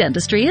Family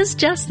Dentistry is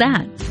just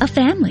that, a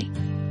family.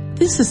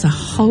 This is a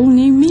whole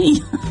new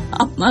me,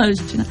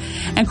 almost. And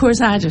of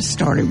course, I just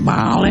started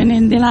bawling,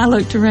 and then I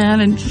looked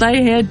around, and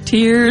they had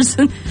tears,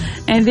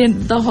 and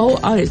then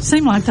it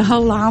seemed like the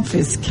whole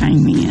office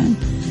came in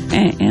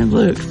and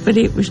looked, but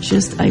it was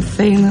just a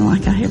feeling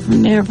like I have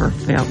never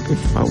felt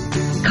before.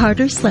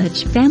 Carter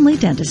Sledge Family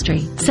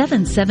Dentistry,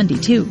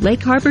 772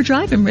 Lake Harbor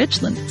Drive in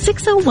Richland,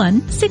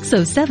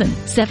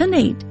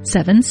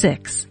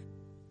 601-607-7876.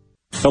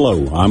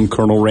 Hello, I'm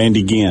Colonel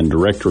Randy Ginn,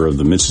 Director of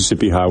the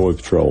Mississippi Highway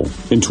Patrol.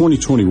 In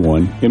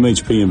 2021,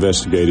 MHP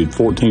investigated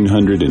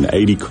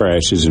 1,480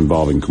 crashes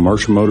involving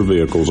commercial motor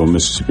vehicles on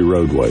Mississippi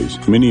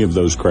roadways. Many of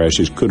those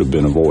crashes could have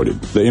been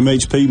avoided. The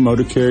MHP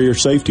Motor Carrier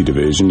Safety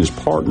Division is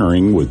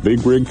partnering with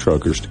Big Rig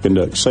Truckers to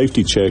conduct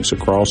safety checks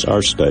across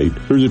our state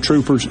through the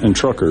Troopers and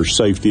Truckers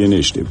Safety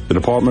Initiative. The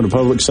Department of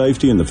Public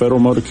Safety and the Federal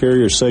Motor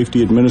Carrier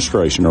Safety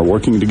Administration are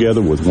working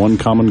together with one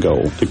common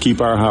goal: to keep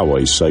our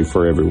highways safe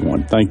for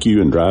everyone. Thank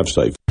you, and drive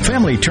safe.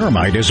 Family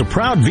Termite is a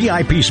proud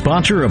VIP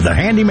sponsor of the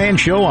Handyman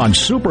Show on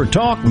Super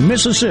Talk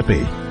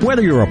Mississippi.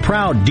 Whether you're a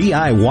proud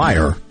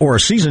DIYer or a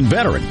seasoned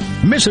veteran,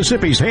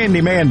 Mississippi's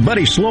handyman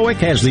Buddy Slowick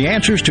has the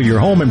answers to your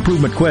home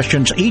improvement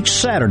questions each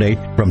Saturday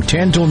from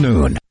 10 till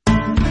noon.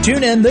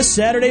 Tune in this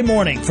Saturday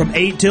morning from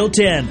 8 till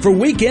 10 for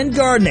Weekend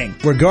Gardening,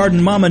 where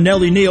Garden Mama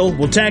Nellie Neal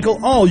will tackle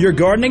all your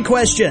gardening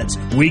questions.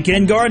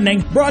 Weekend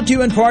Gardening brought to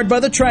you in part by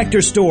The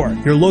Tractor Store,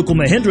 your local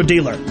Mahindra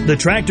dealer. The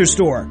Tractor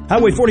Store,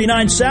 Highway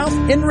 49 South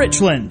in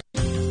Richland.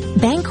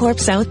 Bancorp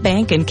South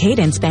Bank and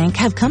Cadence Bank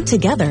have come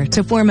together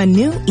to form a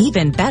new,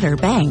 even better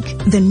bank.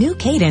 The new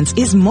Cadence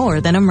is more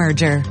than a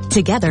merger.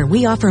 Together,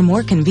 we offer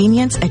more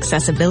convenience,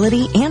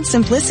 accessibility, and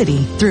simplicity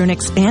through an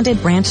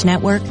expanded branch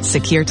network,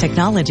 secure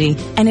technology,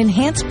 and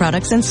enhanced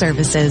products and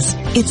services.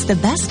 It's the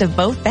best of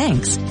both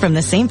banks from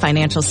the same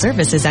financial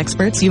services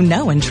experts you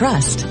know and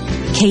trust.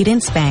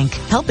 Cadence Bank,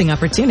 helping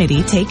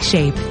opportunity take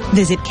shape.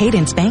 Visit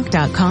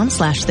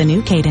cadencebank.com/the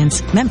new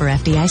Cadence. Member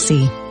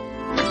FDIC.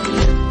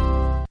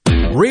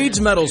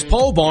 Reed's Metals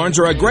pole barns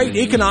are a great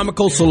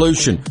economical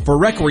solution for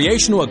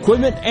recreational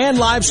equipment and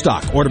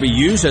livestock, or to be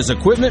used as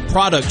equipment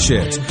product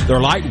sheds.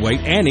 They're lightweight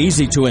and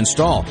easy to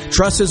install.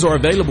 Trusses are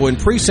available in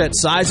preset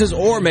sizes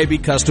or may be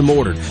custom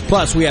ordered.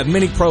 Plus, we have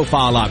many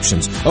profile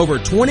options, over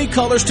 20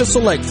 colors to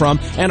select from,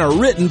 and a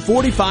written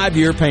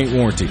 45-year paint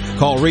warranty.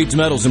 Call Reed's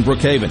Metals in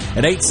Brookhaven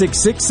at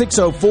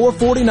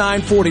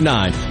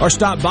 866-604-4949 or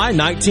stop by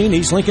 19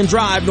 East Lincoln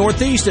Drive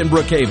Northeast in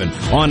Brookhaven.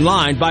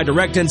 Online by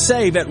direct and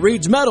save at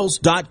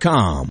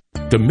reedsmetals.com.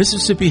 The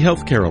Mississippi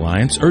Healthcare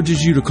Alliance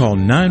urges you to call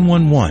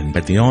 911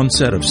 at the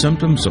onset of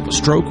symptoms of a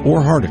stroke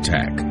or heart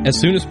attack. As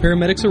soon as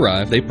paramedics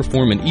arrive, they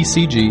perform an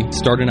ECG,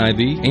 start an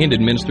IV, and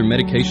administer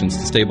medications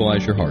to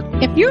stabilize your heart.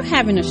 If you're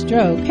having a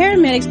stroke,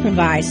 paramedics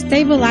provide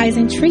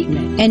stabilizing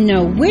treatment and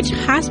know which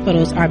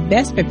hospitals are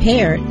best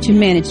prepared to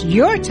manage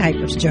your type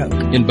of stroke.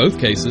 In both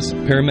cases,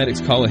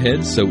 paramedics call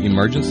ahead so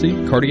emergency,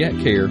 cardiac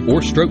care,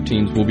 or stroke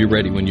teams will be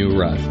ready when you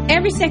arrive.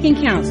 Every second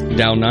counts.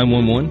 Dial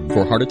 911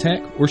 for heart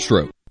attack or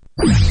stroke.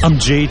 I'm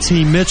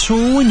JT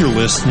Mitchell, and you're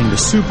listening to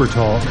Super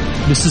Talk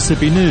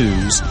Mississippi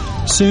News.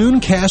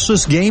 Soon,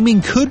 cashless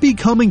gaming could be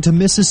coming to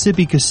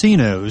Mississippi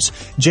casinos.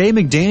 Jay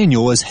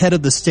McDaniel is head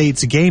of the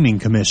state's gaming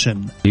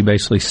commission. You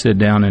basically sit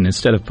down and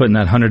instead of putting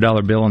that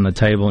 $100 bill on the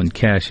table and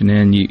cashing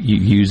in, you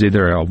use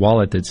either a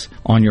wallet that's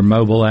on your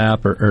mobile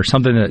app or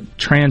something that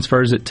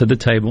transfers it to the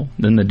table.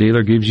 Then the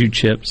dealer gives you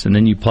chips, and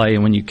then you play.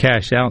 And when you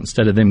cash out,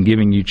 instead of them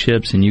giving you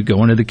chips and you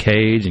go into the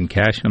cage and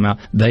cashing them out,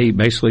 they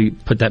basically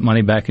put that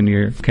money back into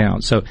your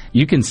account. So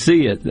you can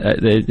see it.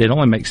 It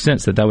only makes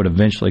sense that would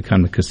eventually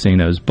come to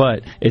casinos.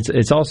 But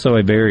it's also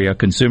a very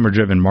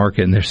consumer-driven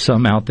market, and there's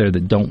some out there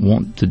that don't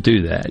want to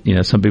do that. You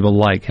know, some people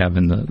like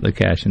having the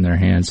cash in their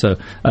hands. So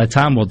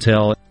time will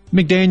tell.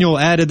 McDaniel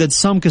added that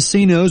some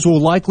casinos will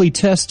likely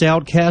test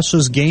out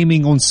cashless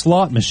gaming on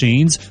slot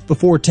machines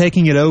before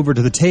taking it over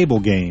to the table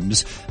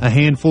games. A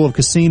handful of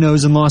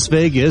casinos in Las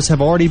Vegas have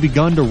already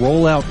begun to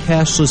roll out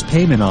cashless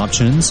payment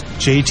options.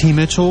 JT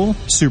Mitchell,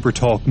 Super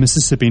Talk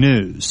Mississippi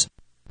News.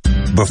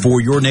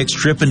 Before your next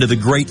trip into the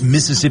great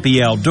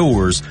Mississippi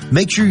outdoors,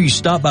 make sure you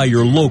stop by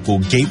your local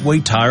Gateway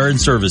Tire and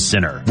Service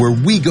Center, where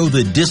we go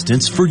the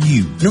distance for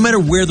you. No matter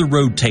where the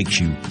road takes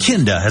you,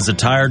 Kenda has a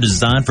tire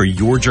designed for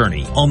your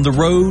journey. On the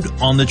road,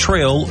 on the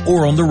trail,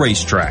 or on the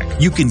racetrack,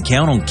 you can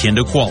count on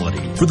Kenda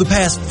quality. For the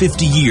past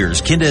 50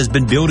 years, Kenda has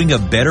been building a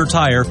better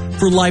tire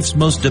for life's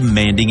most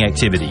demanding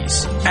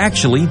activities.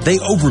 Actually, they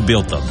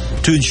overbuilt them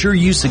to ensure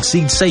you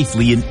succeed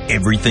safely in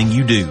everything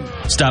you do.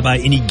 Stop by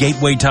any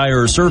Gateway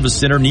Tire or Service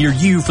Center near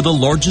you for the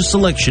largest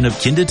selection of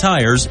Kenda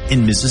tires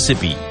in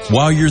Mississippi.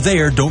 While you're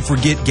there, don't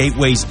forget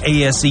Gateway's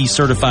ASE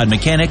certified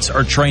mechanics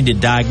are trained to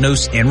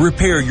diagnose and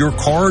repair your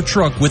car or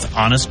truck with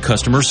honest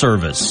customer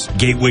service.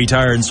 Gateway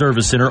Tire and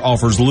Service Center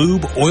offers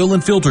lube, oil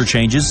and filter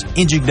changes,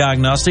 engine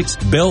diagnostics,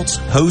 belts,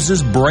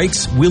 hoses,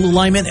 brakes, wheel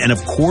alignment, and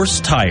of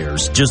course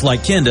tires. Just like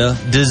Kenda,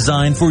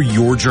 designed for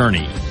your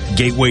journey.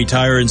 Gateway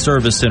Tire and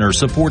Service Center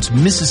supports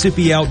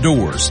Mississippi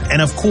outdoors,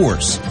 and of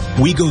course,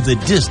 we go the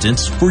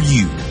distance for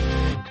you.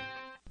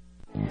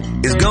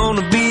 It's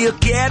gonna be a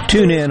cat.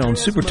 Tune in on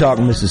Super Talk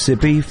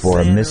Mississippi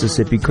for a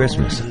Mississippi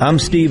Christmas. I'm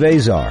Steve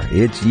Azar.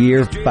 It's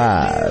year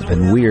 5,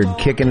 and we're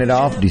kicking it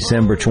off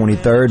December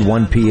 23rd,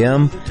 1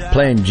 p.m.,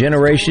 playing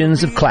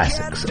generations of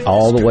classics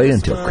all the way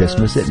until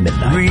Christmas at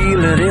midnight.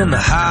 Reeling in the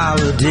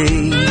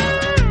holiday.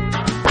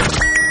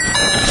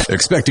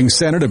 Expecting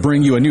Santa to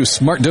bring you a new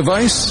smart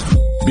device?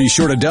 Be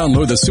sure to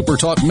download the Super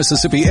Talk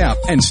Mississippi app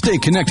and stay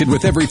connected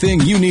with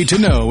everything you need to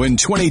know in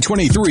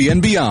 2023 and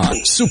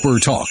beyond. Super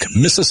Talk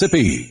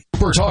Mississippi.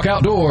 Super Talk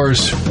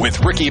Outdoors with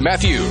Ricky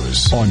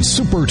Matthews on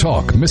Super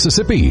Talk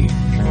Mississippi.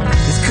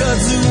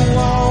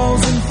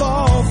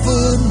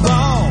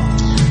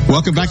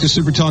 Welcome back to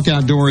Super Talk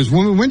Outdoors.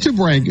 When we went to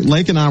break,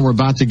 Lake and I were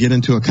about to get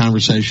into a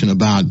conversation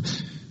about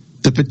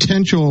the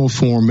potential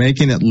for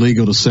making it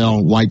legal to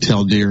sell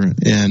whitetail deer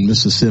in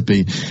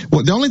Mississippi.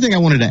 Well, the only thing I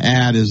wanted to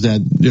add is that,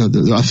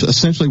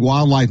 essentially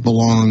wildlife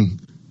belong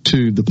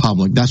to the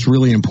public. That's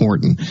really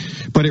important.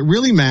 But it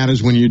really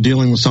matters when you're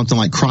dealing with something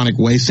like chronic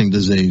wasting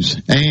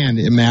disease. And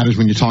it matters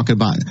when you're talking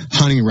about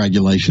hunting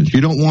regulations.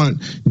 You don't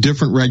want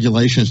different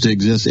regulations to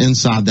exist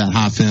inside that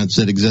high fence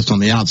that exists on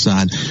the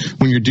outside.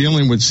 When you're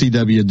dealing with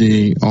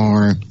CWD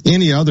or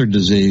any other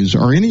disease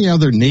or any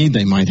other need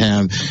they might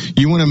have,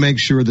 you want to make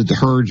sure that the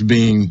herd's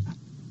being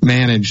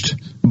managed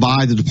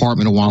by the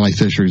Department of Wildlife,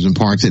 Fisheries, and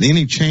Parks. And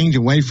any change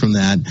away from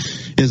that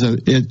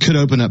it could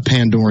open up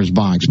Pandora's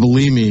box.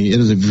 Believe me, it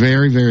is a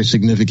very, very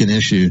significant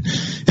issue,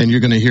 and you're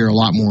going to hear a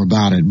lot more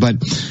about it. But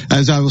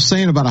as I was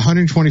saying, about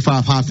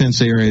 125 high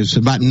fence areas,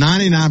 about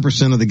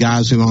 99% of the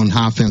guys who own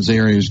high fence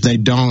areas, they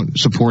don't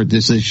support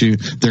this issue.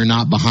 They're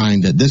not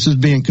behind it. This is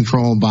being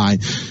controlled by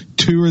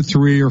 2 or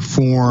 3 or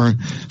 4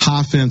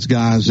 high fence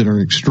guys that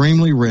are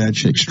extremely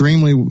rich,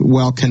 extremely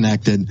well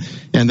connected,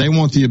 and they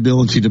want the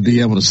ability to be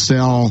able to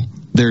sell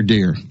their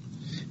deer.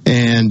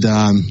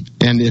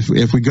 And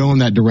if we go in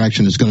that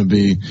direction, it's going to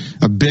be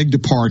a big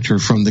departure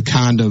from the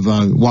kind of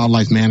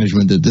wildlife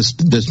management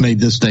that's made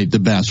this state the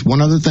best.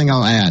 One other thing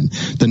I'll add,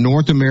 the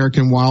North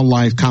American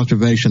Wildlife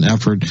Conservation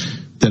Effort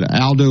that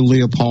Aldo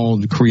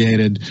Leopold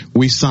created,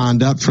 we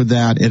signed up for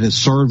that. It has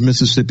served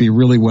Mississippi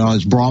really well.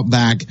 It's brought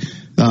back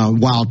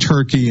wild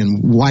turkey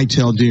and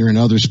whitetail deer and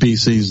other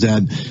species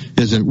that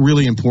is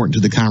really important to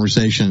the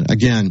conversation.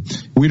 Again,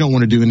 we don't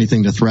want to do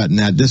anything to threaten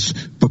that.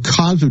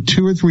 Because of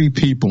 2 or 3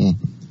 people,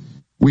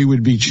 we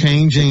would be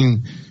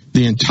changing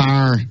the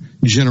entire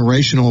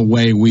generational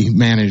way we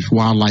manage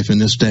wildlife in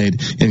this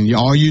state. And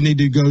all you need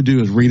to go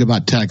do is read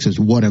about Texas,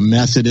 what a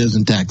mess it is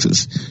in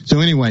Texas.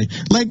 So anyway,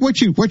 Lake,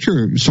 what's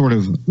your sort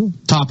of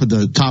top of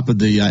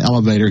the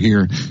elevator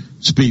here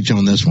speech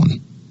on this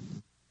one?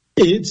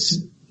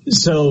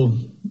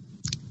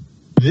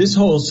 This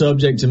whole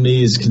subject to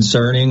me is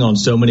concerning on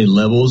so many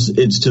levels.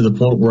 It's to the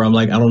point where I'm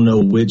like, I don't know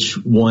which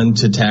one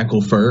to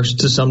tackle first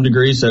to some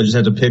degree. So I just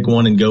have to pick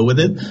one and go with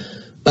it.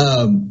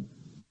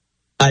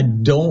 I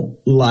don't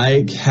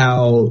like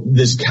how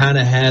this kind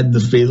of had the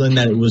feeling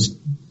that it was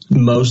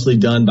mostly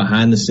done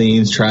behind the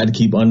scenes, tried to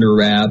keep under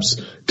wraps.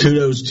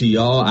 Kudos to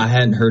y'all. I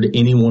hadn't heard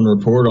anyone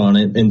report on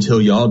it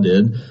until y'all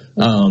did.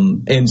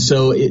 And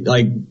so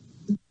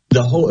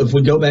if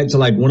we go back to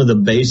like one of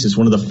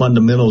the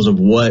fundamentals of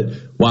what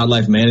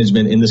wildlife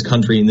management in this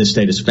country, in this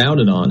state is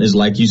founded on is,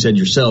 like you said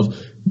yourself,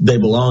 they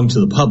belong to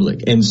the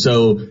public. And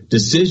so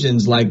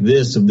decisions like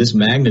this, of this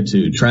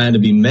magnitude, trying to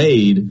be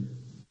made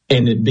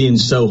and it being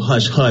so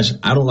hush hush,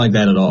 I don't like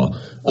that at all.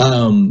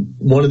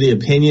 One of the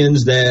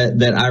opinions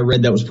that I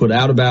read that was put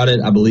out about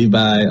it, I believe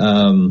by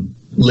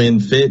Lynn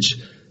Fitch,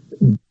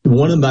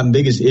 one of my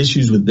biggest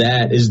issues with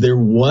that is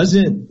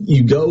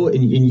you go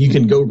and you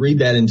can go read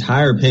that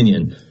entire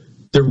opinion.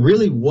 There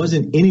really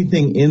wasn't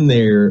anything in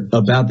there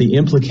about the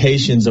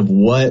implications of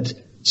what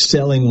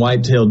selling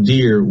white-tailed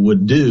deer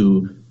would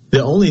do.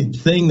 The only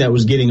thing that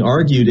was getting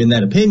argued in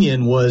that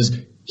opinion was,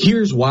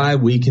 here's why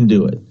we can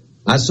do it.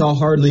 I saw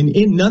hardly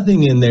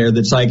nothing in there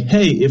that's like,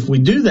 hey, if we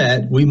do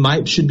that, we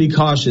should be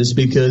cautious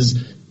because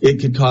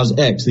it could cause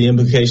X. The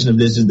implication of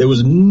this is there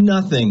was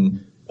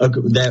nothing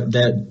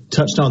that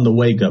touched on the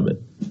wake of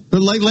it.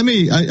 But let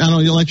me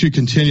let you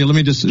continue. Let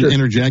me just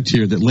interject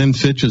here that Lynn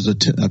Fitch's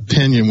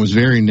opinion was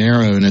very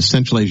narrow, and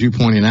essentially, as you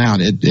pointed out,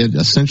 it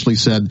essentially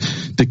said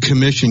the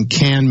commission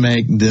can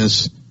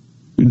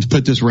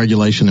put this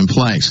regulation in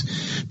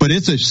place. But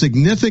it's a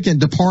significant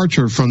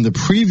departure from the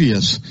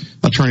previous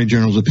Attorney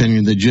General's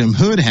opinion that Jim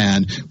Hood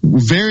had,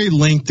 very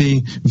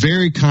lengthy,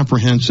 very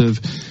comprehensive,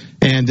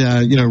 and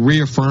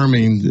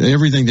reaffirming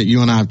everything that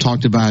you and I have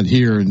talked about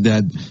here,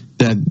 that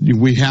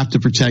we have to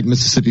protect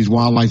Mississippi's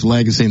wildlife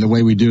legacy, and the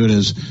way we do it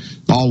is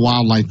all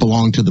wildlife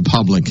belong to the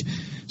public.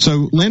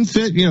 So Lynn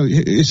Fitch,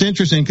 it's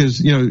interesting because,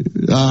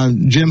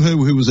 Jim Hood,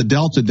 who was a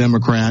Delta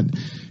Democrat,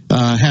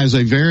 has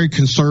a very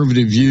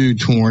conservative view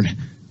toward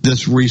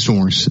this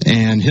resource,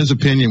 and his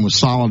opinion was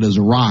solid as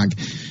a rock.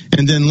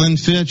 And then Lynn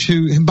Fitch,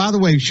 who, by the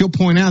way, she'll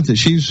point out that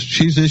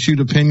she's issued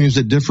opinions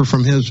that differ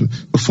from his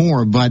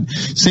before, but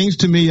seems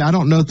to me, I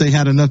don't know if they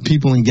had enough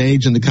people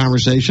engaged in the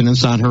conversation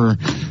inside her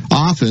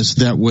office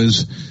that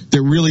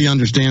really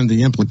understand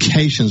the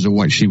implications of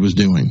what she was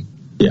doing.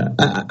 Yeah,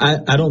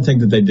 I don't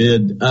think that they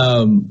did.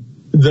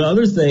 The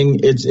other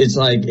thing, it's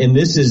like, and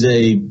this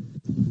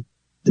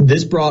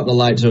brought the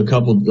light to a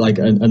couple, like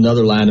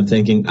another line of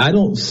thinking. I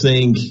don't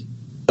think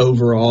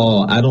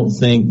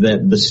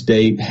that the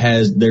state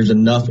there's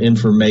enough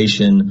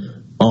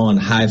information on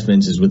high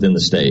fences within the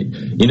state,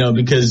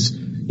 because,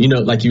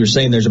 like you were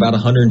saying, there's about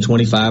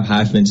 125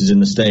 high fences in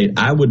the state.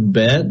 I would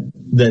bet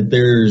that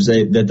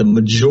that the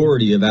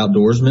majority of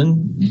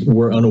outdoorsmen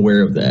were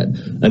unaware of that.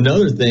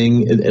 Another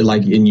thing,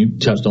 and you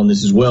touched on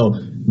this as well,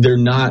 they're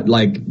not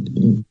like,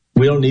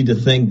 we don't need to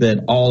think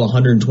that all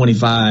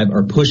 125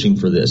 are pushing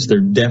for this. They're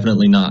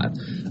definitely not.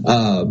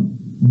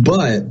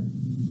 But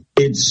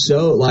it's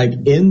so, like,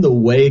 in the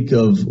wake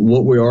of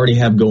what we already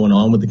have going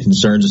on with the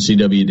concerns of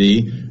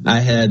CWD, I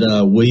had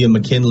William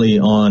McKinley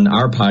on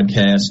our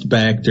podcast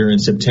back during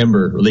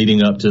September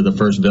leading up to the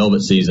first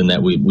velvet season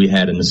that we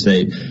had in the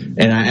state.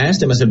 And I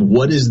asked him, I said,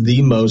 what is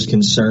the most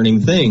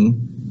concerning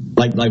thing?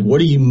 Like what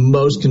are you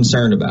most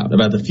concerned about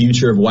the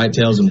future of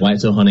whitetails and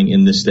whitetail hunting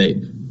in this state?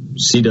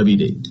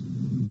 CWD,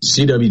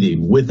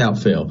 without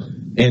fail.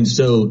 And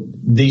so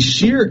the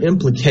sheer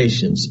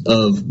implications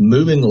of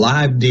moving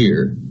live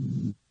deer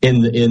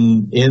in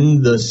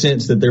the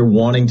sense that they're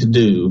wanting to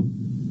do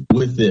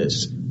with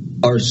this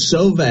are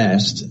so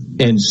vast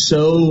and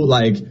so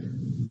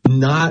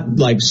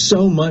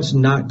so much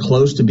not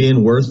close to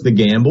being worth the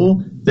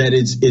gamble that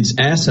it's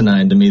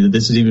asinine to me that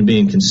this is even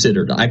being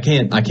considered. I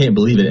can't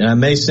believe it. And I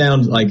may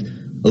sound like a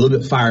little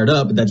bit fired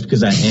up, but that's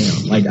because I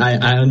am. Like,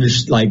 I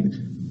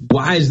understand,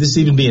 why is this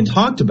even being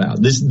talked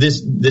about?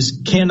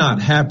 This cannot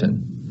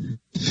happen.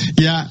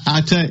 Yeah,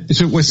 I tell you,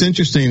 so what's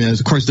interesting is,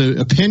 of course, the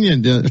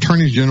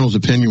Attorney General's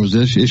opinion was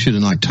issued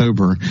in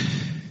October.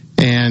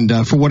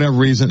 And for whatever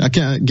reason,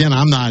 again,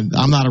 I'm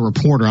not a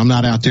reporter. I'm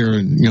not out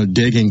there,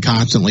 digging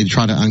constantly to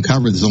try to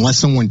uncover this. Unless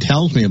someone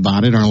tells me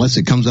about it or unless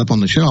it comes up on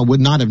the show, I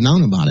would not have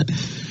known about it.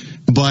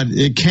 But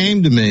it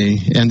came to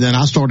me, and then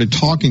I started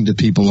talking to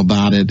people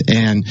about it.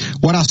 And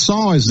what I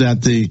saw is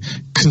that the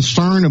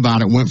concern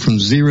about it went from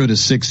 0 to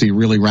 60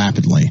 really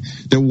rapidly.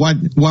 That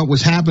what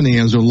was happening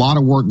is there was a lot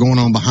of work going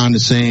on behind the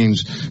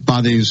scenes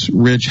by these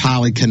rich,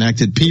 highly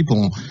connected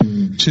people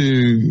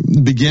to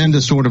begin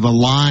to sort of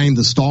align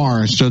the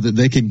stars so that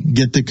they could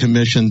get the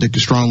commission to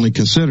strongly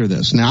consider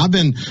this. Now, I've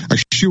been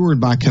assured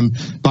by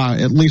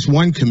at least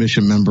one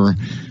commission member,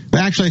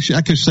 actually,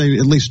 I could say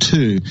at least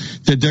two,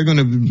 that they're going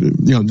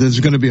to, there's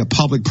going to be a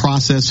public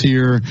process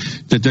here,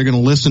 that they're going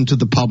to listen to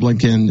the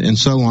public and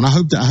so on. I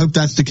hope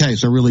that's the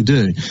case. I really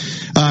do.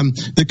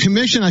 The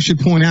commission, I should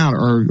point out,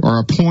 are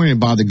appointed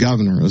by the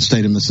governor of the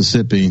state of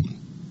Mississippi.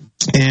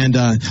 And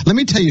let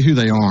me tell you who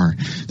they are.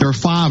 There are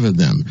 5 of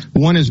them.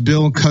 One is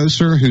Bill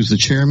Koser, who's the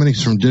chairman.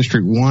 He's from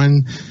District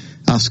 1.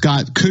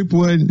 Scott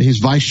Coopwood, he's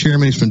vice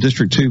chairman. He's from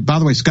District 2. By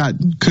the way, Scott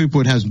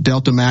Coopwood has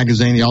Delta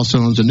Magazine. He also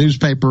owns a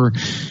newspaper.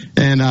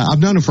 And I've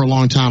known him for a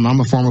long time. I'm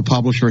a former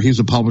publisher. He's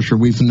a publisher.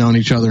 We've known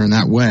each other in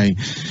that way.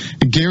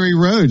 Gary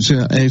Rhodes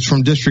is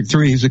from District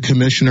 3. He's a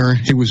commissioner.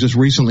 He was just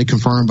recently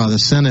confirmed by the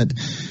Senate.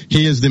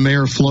 He is the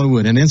mayor of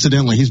Flowood. And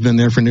incidentally, he's been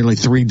there for nearly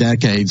 3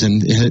 decades.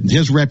 And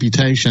his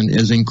reputation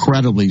is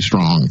incredibly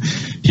strong.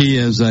 He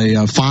is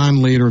a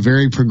fine leader,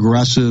 very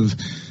progressive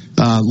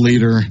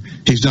leader.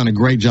 He's done a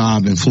great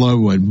job in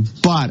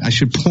Flowood. But I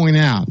should point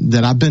out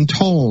that I've been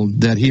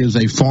told that he is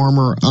a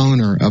former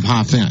owner of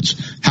High Fence.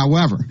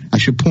 However, I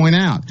should point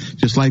out,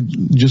 just like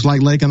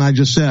Lake and I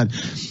just said,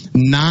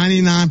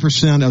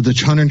 99% of the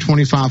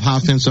 125 High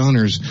Fence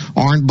owners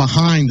aren't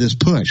behind this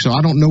push. So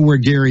I don't know where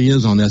Gary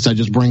is on this. I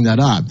just bring that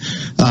up.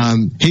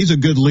 He's a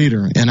good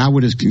leader, and I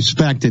would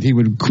expect that he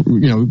would,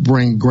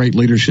 bring great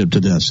leadership to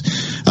this.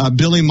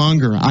 Billy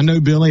Munger. I know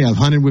Billy. I've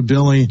hunted with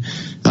Billy.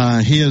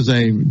 He is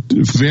a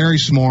very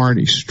smart,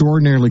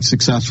 extraordinarily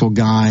successful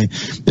guy,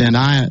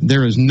 and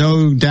there is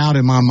no doubt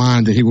in my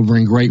mind that he will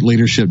bring great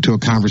leadership to a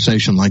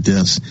conversation like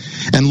this.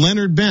 And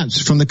Leonard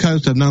Bentz from the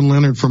coast. I've known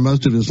Leonard for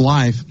most of his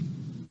life.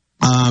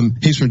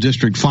 He's from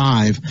District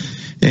 5,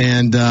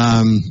 and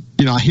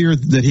I hear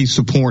that he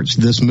supports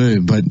this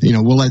move, but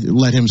we'll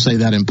let him say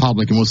that in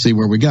public, and we'll see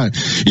where we go.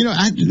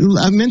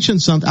 I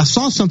mentioned something. I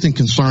saw something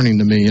concerning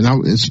to me,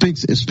 and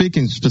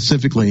speaking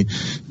specifically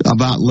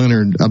about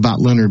Leonard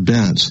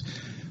Bentz.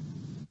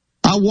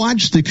 I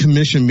watched the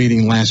commission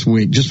meeting last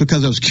week just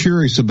because I was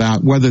curious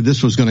about whether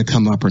this was going to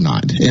come up or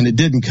not, and it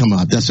didn't come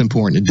up. That's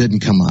important. It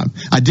didn't come up.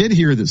 I did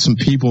hear that some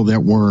people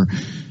that were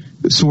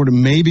sort of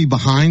maybe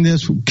behind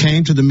this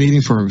came to the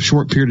meeting for a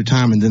short period of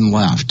time and then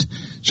left.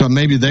 So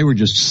maybe they were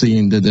just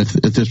seeing that if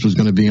this was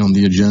going to be on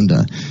the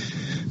agenda.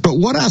 But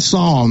what I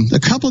saw, a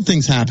couple of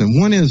things happened.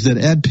 One is that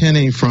Ed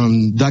Penny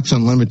from Ducks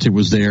Unlimited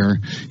was there.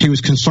 He was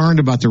concerned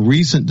about the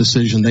recent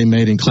decision they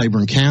made in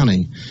Claiborne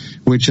County,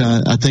 which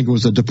I think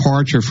was a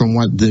departure from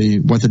what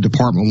the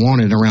department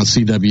wanted around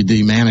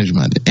CWD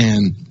management.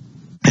 And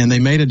they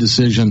made a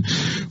decision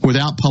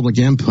without public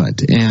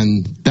input,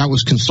 and that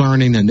was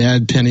concerning, and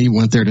Ed Penny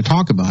went there to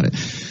talk about it.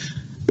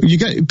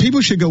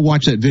 People should go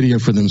watch that video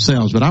for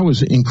themselves, but I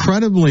was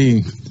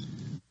incredibly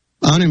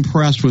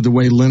unimpressed with the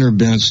way Leonard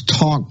Bentz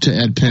talked to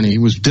Ed Penny. He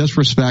was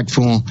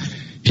disrespectful.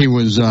 He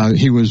was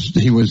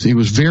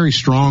very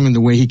strong in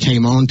the way he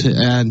came on to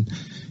Ed.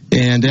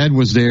 And Ed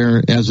was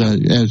there as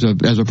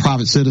a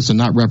private citizen,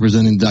 not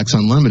representing Ducks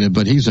Unlimited,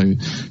 but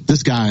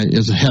this guy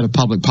is the head of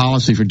public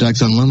policy for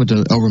Ducks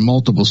Unlimited over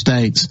multiple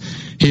states.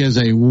 He is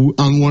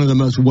one of the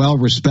most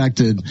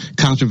well-respected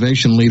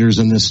conservation leaders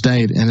in this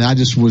state, and I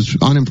just was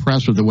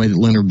unimpressed with the way that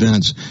Leonard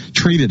Bentz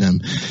treated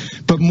him.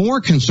 But more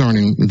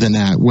concerning than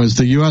that was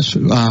the U.S.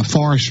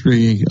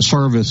 Forestry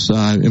Service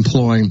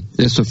employee,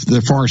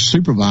 the forest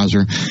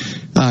supervisor,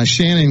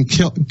 Shannon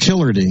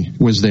Killardy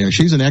was there.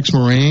 She's an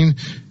ex-Marine.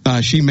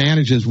 She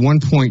manages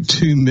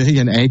 1.2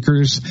 million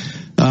acres.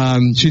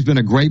 She's been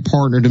a great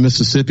partner to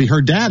Mississippi.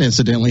 Her dad,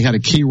 incidentally, had a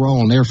key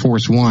role in Air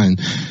Force One.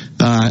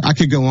 I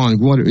could go on.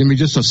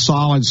 Just a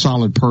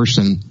solid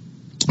person.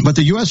 But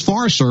the U.S.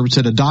 Forest Service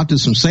had adopted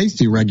some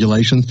safety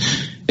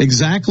regulations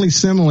exactly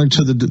similar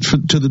to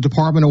the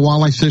Department of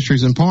Wildlife,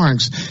 Fisheries, and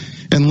Parks.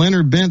 And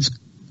Leonard Bentz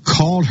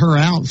called her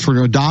out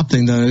for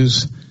adopting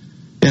those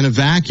in a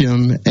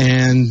vacuum,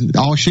 and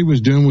all she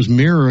was doing was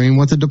mirroring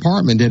what the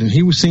department did, and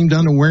he seemed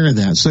unaware of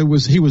that. So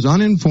he was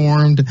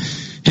uninformed,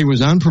 he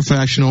was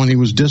unprofessional, and he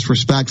was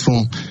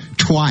disrespectful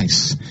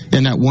twice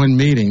in that one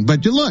meeting.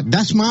 But look,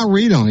 that's my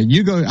read on it.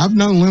 I've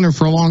known Leonard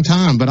for a long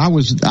time, but I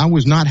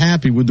was not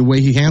happy with the way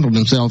he handled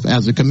himself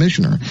as a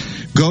commissioner.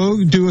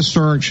 Go do a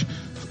search,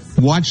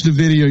 watch the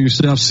video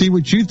yourself, see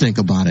what you think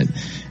about it.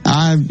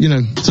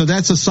 So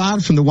that's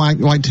aside from the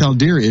white-tailed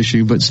deer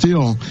issue, but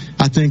still,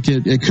 I think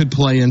it could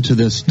play into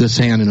this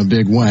hand in a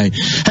big way.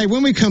 Hey,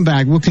 when we come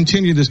back, we'll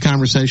continue this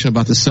conversation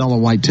about the sale of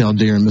white-tailed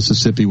deer in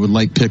Mississippi with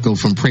Lake Pickle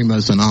from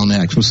Primos and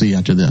Onyx. We'll see you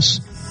after this.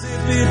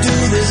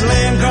 This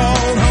land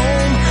called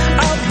home,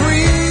 I'll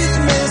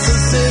breathe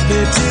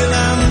Mississippi till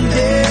I'm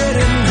dead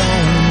and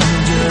gone.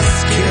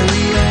 Just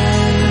carry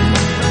on,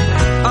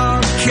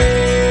 I'll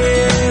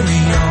carry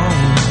on,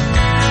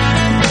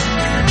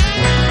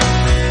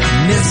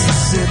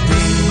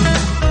 Mississippi.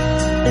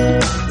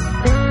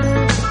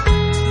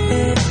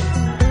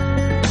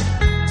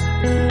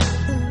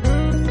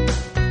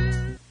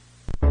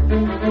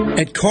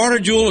 At Carter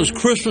Jewelers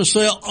Christmas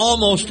sale,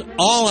 almost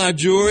all our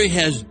jewelry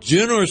has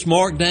generous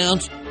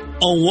markdowns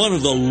on one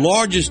of the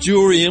largest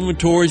jewelry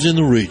inventories in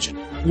the region.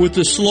 With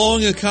the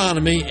slowing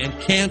economy and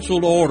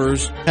canceled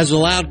orders has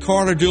allowed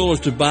Carter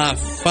Jewelers to buy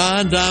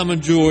fine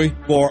diamond jewelry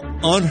for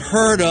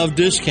unheard of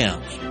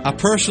discounts. I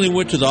personally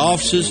went to the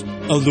offices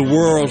of the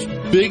world's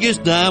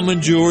biggest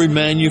diamond jewelry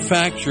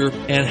manufacturer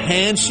and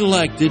hand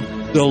selected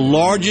the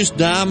largest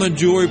diamond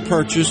jewelry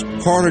purchase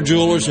Carter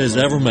Jewelers has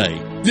ever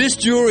made. This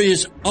jewelry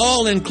is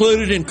all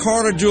included in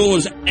Carter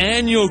Jewelers'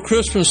 annual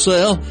Christmas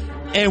sale,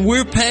 and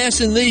we're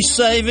passing these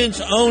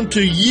savings on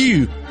to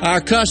you,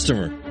 our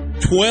customer.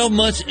 12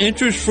 months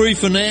interest-free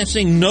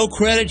financing, no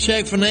credit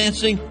check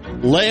financing,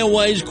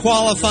 layaways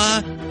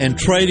qualify, and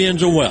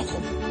trade-ins are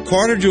welcome.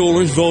 Carter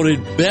Jewelers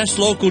voted best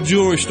local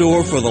jewelry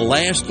store for the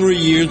last 3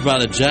 years by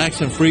the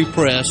Jackson Free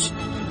Press,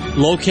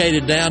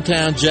 located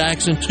downtown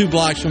Jackson, 2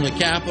 blocks from the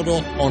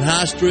Capitol on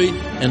High Street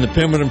and the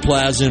Pemberton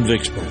Plaza in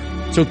Vicksburg.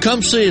 So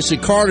come see us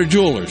at Carter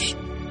Jewelers.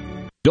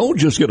 Don't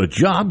just get a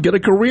job, get a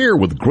career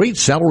with great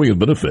salary and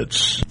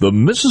benefits. The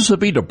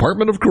Mississippi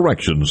Department of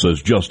Corrections has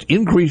just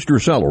increased your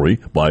salary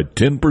by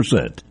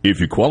 10%. If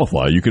you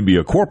qualify, you can be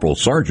a corporal,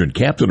 sergeant,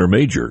 captain, or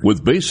major,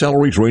 with base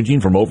salaries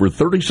ranging from over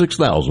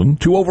 $36,000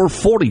 to over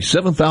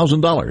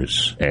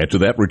 $47,000. Add to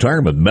that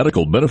retirement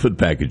medical benefit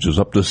packages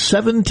up to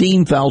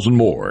 $17,000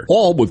 more,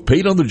 all with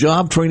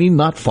paid-on-the-job training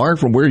not far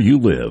from where you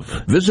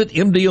live. Visit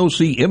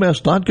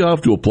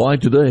mdocms.gov to apply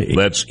today.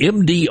 That's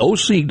mdoc.ms.gov.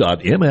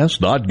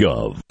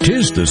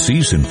 'Tis the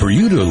season for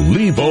you to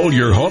leave all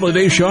your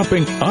holiday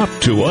shopping up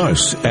to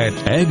us at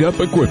Ag Up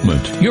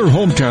Equipment, your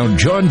hometown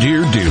John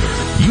Deere dealer.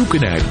 You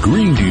can add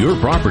green to your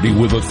property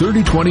with a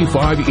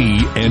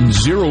 3025E and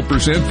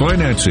 0%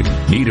 financing.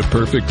 Need a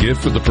perfect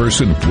gift for the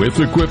person with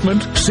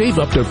equipment? Save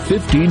up to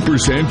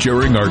 15%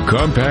 during our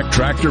compact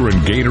tractor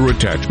and gator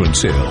attachment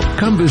sale.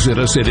 Come visit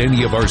us at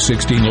any of our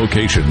 16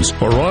 locations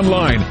or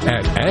online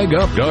at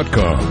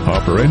agup.com.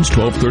 Offer ends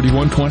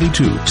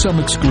 12/31/22. Some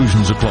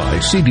exclusions apply.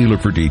 See dealer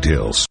for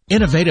details.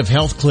 Innovative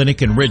Health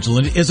Clinic in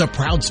Ridgeland is a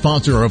proud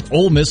sponsor of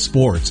Ole Miss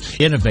Sports.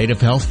 Innovative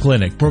Health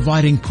Clinic,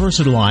 providing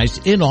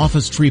personalized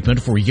in-office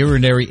treatment for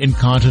urinary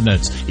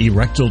incontinence,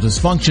 erectile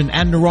dysfunction,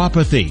 and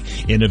neuropathy.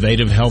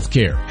 Innovative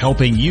Healthcare,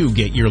 helping you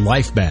get your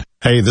life back.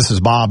 Hey, this is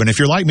Bob, and if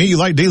you're like me, you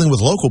like dealing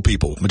with local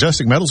people.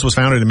 Majestic Metals was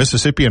founded in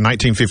Mississippi in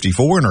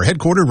 1954 and are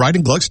headquartered right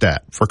in Gluckstadt.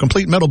 For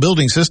complete metal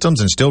building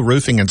systems and steel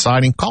roofing and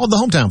siding, call the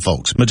hometown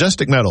folks.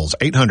 Majestic Metals,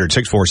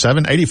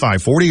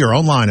 800-647-8540 or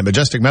online at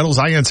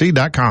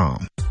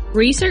majesticmetalsinc.com.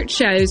 Research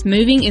shows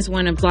moving is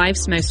one of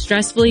life's most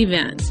stressful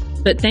events,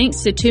 but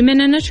thanks to Two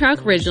Men in a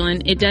Truck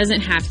Ridgeland, it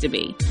doesn't have to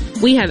be.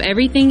 We have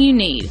everything you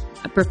need.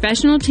 A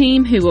professional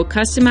team who will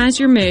customize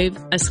your move,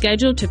 a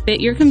schedule to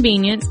fit your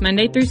convenience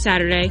Monday through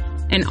Saturday,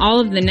 and all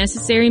of the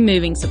necessary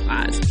moving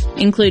supplies,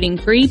 including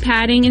free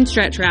padding and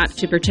stretch wrap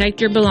to protect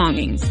your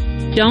belongings.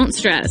 Don't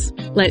stress.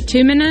 Let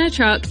Two Men in a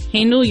Truck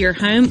handle your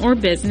home or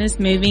business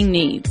moving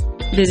needs.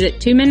 Visit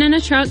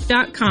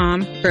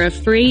twomeninatruck.com for a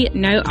free,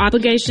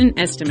 no-obligation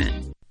estimate.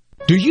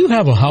 Do you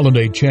have a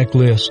holiday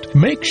checklist?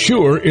 Make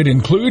sure it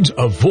includes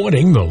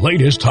avoiding the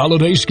latest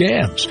holiday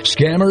scams.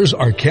 Scammers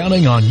are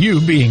counting on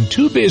you being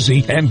too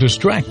busy and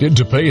distracted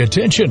to pay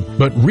attention.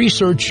 But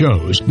research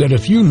shows that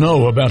if you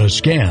know about a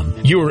scam,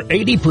 you're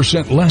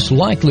 80% less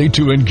likely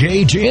to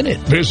engage in it.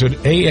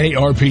 Visit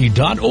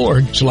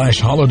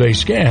aarp.org/holiday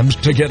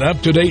scams to get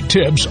up-to-date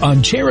tips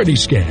on charity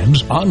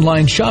scams,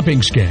 online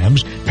shopping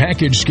scams,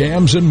 package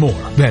scams, and more.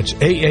 That's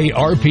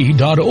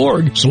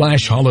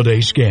aarp.org/holiday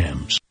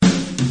scams.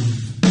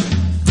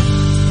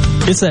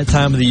 It's that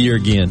time of the year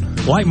again.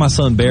 Like my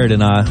son Barrett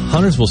and I,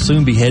 hunters will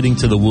soon be heading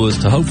to the woods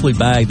to hopefully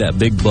bag that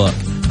big buck.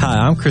 Hi,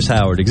 I'm Chris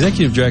Howard,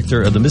 Executive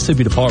Director of the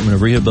Mississippi Department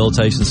of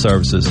Rehabilitation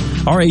Services.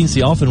 Our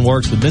agency often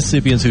works with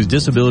Mississippians whose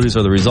disabilities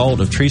are the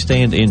result of tree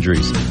stand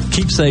injuries.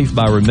 Keep safe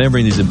by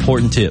remembering these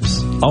important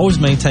tips. Always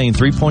maintain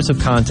 3 points of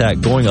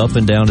contact going up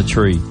and down a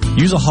tree.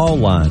 Use a haul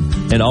line,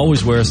 and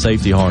always wear a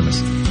safety harness.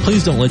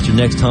 Please don't let your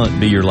next hunt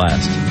be your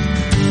last.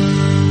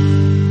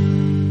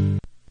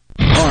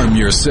 Arm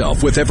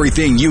yourself with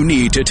everything you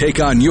need to take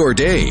on your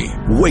day.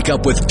 Wake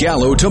up with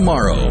Gallo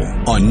tomorrow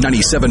on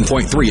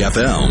 97.3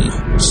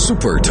 FM.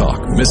 Super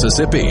Talk,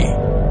 Mississippi.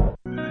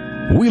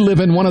 We live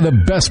in one of the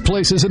best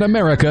places in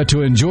America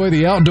to enjoy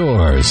the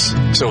outdoors.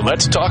 So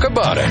let's talk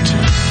about it.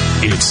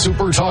 It's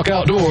Super Talk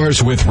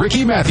Outdoors with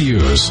Ricky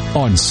Matthews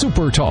on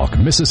Super Talk,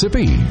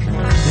 Mississippi.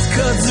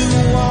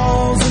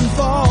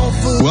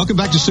 Welcome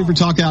back to Super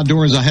Talk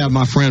Outdoors. I have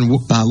my friend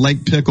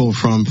Lake Pickle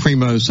from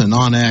Primos and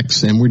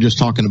Onyx, and we're just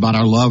talking about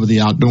our love of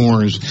the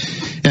outdoors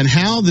and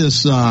how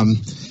this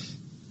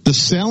the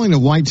selling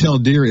of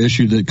white-tailed deer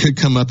issue that could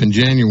come up in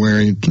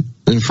January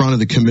in front of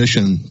the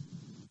commission.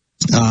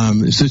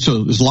 There's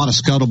a lot of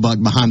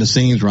scuttlebutt behind the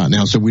scenes right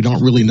now, so we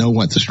don't really know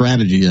what the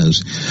strategy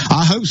is.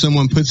 I hope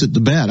someone puts it to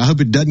bed. I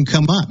hope it doesn't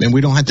come up and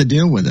we don't have to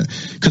deal with it.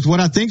 Because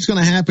what I think is going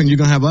to happen, you're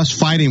going to have us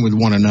fighting with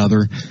one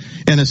another.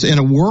 And it's in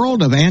a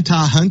world of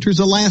anti-hunters,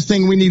 the last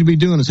thing we need to be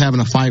doing is having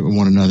a fight with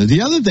one another.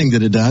 The other thing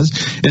that it does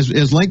is,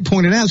 as Lake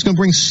pointed out, it's going to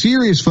bring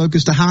serious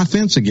focus to high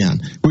fence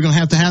again. We're going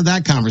to have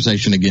that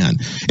conversation again.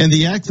 And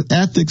the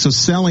ethics of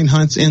selling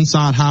hunts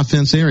inside high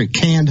fence area,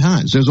 canned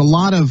hunts. There's a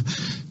lot of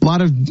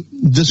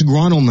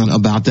disgruntlement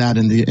about that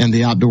in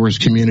the outdoors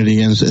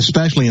community, and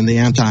especially in the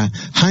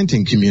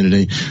anti-hunting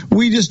community.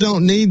 We just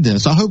don't need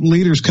this. I hope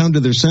leaders come to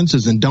their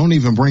senses and don't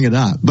even bring it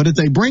up. But if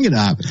they bring it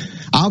up,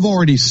 I've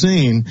already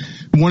seen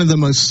one of the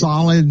most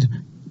solid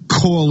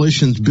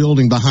coalitions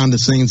building behind the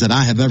scenes that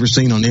I have ever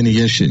seen on any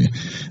issue.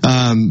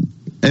 And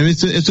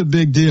it's a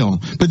big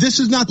deal. But this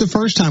is not the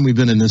first time we've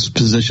been in this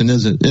position,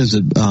 is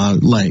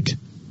it, Lake?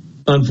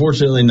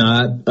 Unfortunately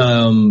not.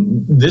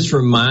 This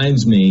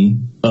reminds me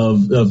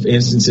of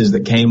instances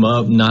that came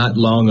up not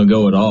long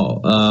ago at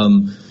all.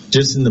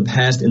 Just in the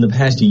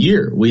past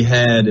year, we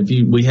had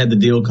the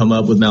deal come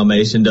up with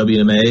Malmaison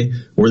WMA,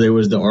 where there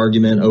was the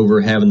argument over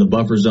having the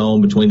buffer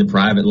zone between the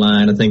private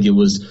line. I think it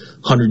was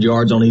 100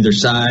 yards on either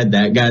side.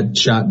 That got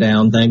shot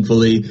down,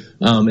 thankfully.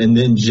 And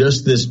then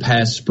just this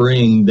past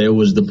spring, there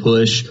was the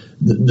push.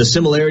 The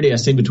similarity I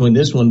see between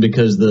this one,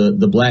 because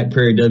the Black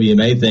Prairie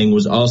WMA thing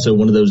was also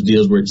one of those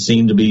deals where it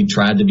seemed to be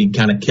tried to be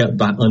kind of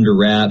kept under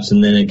wraps,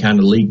 and then it kind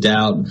of leaked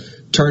out,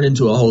 turned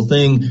into a whole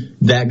thing.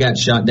 That got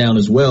shot down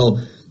as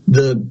well.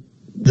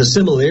 The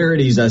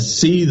similarities I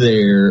see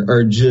there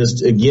are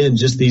just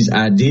these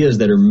ideas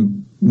that are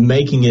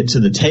making it to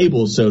the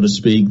table, so to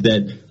speak,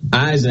 that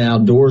I as an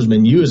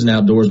outdoorsman, you as an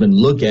outdoorsman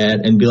look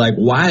at and be like,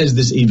 why is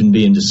this even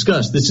being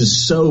discussed? This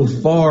is so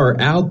far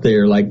out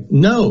there. Like,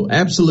 no,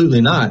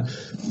 absolutely not.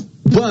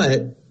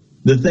 But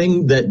the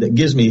thing that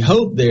gives me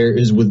hope there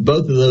is with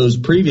both of those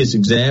previous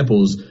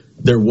examples,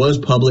 there was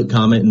public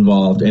comment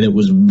involved, and it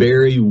was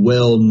very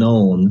well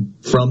known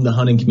from the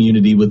hunting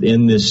community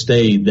within this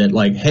state that,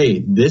 like,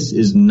 hey, this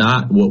is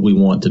not what we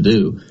want to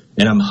do.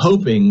 And I'm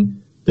hoping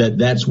that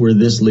that's where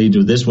this leads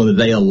with this one, that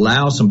they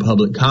allow some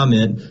public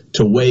comment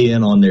to weigh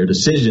in on their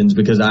decisions,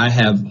 because I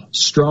have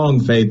strong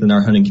faith in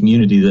our hunting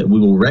community that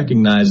we will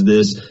recognize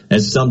this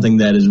as something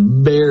that is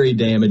very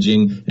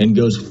damaging and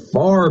goes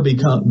far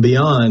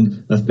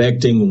beyond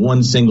affecting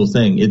one single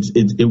thing.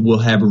 It will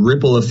have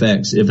ripple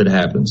effects if it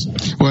happens.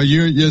 Well,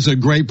 it's a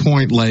great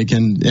point, Lake,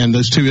 and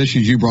those two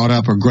issues you brought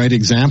up are great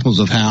examples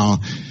of how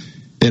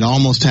it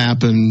almost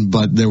happened,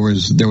 but there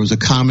was a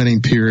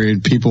commenting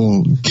period.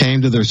 People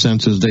came to their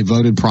senses. They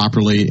voted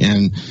properly,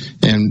 and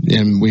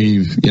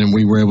we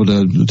were able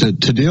to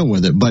deal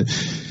with it. But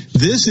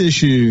this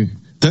issue,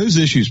 those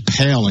issues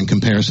pale in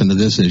comparison to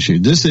this issue.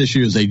 This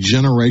issue is a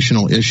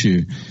generational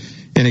issue,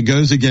 and it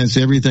goes against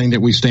everything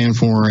that we stand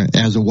for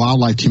as a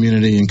wildlife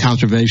community and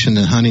conservation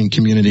and hunting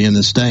community in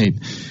the state.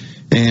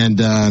 And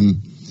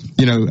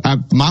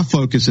my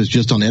focus is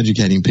just on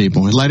educating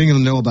people and letting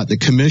them know about the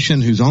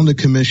commission, who's on the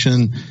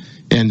commission,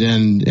 and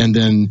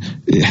then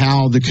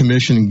how the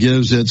commission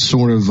gives its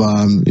sort of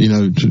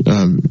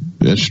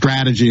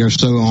strategy or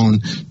so on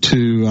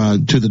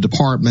to the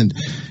department.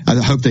 I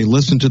hope they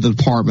listen to the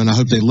department. I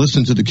hope they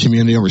listen to the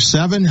community. Over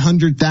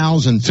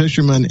 700,000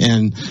 fishermen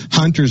and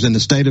hunters in the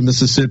state of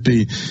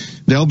Mississippi.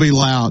 They'll be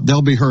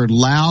heard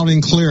loud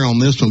and clear on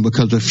this one,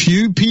 because a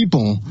few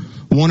people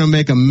want to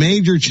make a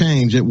major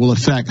change that will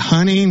affect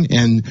hunting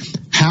and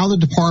how the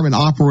department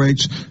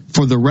operates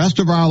for the rest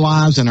of our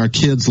lives and our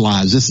kids'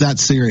 lives. It's that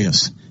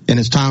serious, and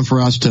it's time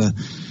for us to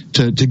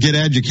get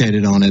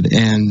educated on it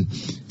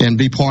and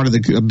be part of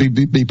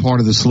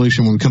the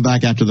solution. When we come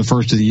back after the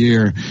first of the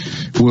year,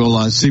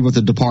 we'll see what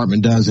the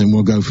department does, and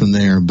we'll go from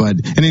there. But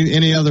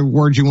any other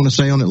words you want to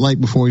say on it,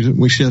 Lake, before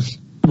we shift?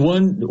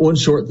 One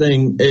short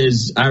thing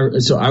is,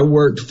 I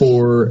worked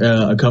for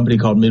a company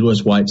called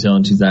Midwest Whitetail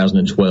in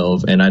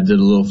 2012, and I did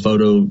a little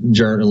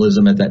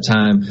photojournalism at that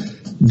time.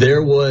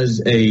 There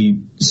was a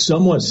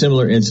somewhat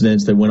similar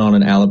incident that went on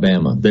in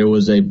Alabama. There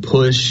was a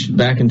push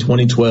back in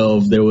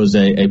 2012. There was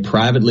a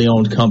privately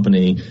owned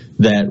company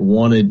that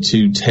wanted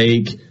to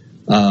take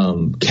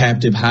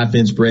captive high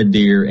fence bred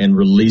deer and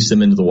release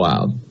them into the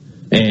wild.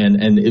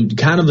 And it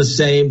kind of the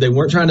same. They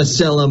weren't trying to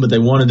sell them, but they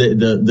wanted it.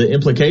 The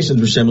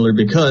implications were similar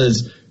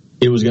because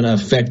it was going to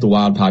affect the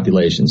wild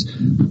populations.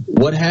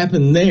 What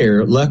happened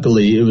there,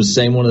 luckily, it was the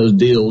same one of those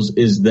deals,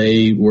 is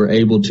they were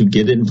able to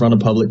get it in front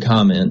of public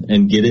comment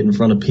and get it in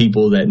front of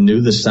people that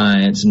knew the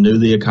science, knew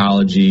the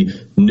ecology,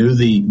 knew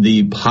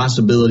the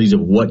possibilities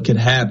of what could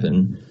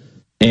happen,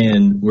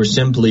 and were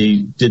simply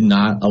did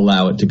not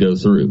allow it to go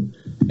through.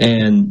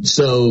 And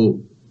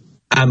so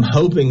I'm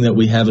hoping that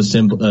we have a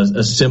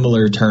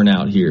similar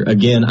turnout here.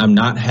 Again, I'm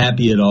not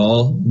happy at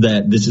all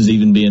that this is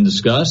even being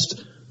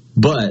discussed,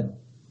 but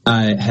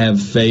I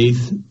have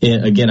faith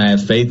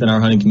in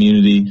our hunting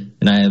community,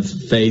 and I have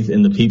faith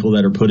in the people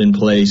that are put in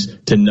place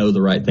to know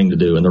the right thing to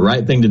do. And the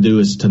right thing to do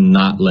is to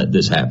not let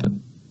this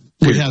happen.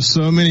 We have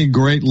so many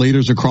great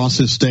leaders across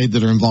this state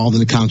that are involved in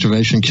the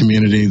conservation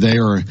community.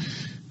 They're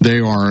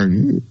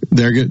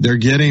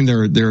getting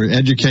their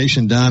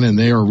education done, and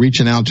they are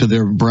reaching out to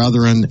their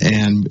brethren.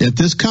 And if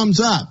this comes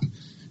up,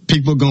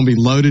 people are going to be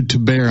loaded to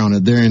bear on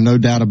it. There ain't no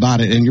doubt about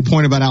it. And your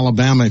point about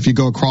Alabama, if you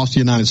go across the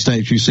United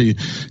States, you see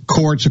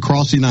courts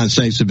across the United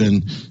States have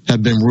been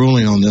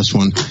ruling on this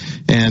one.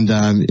 And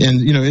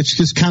it's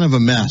just kind of a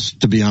mess,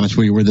 to be honest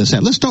with you, where this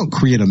at. Let's don't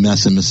create a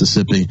mess in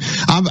Mississippi.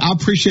 I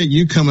appreciate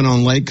you coming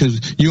on, Lake,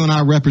 because you and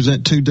I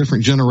represent two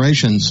different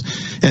generations,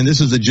 and this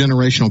is a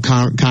generational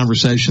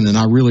conversation, and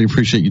I really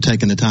appreciate you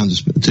taking the time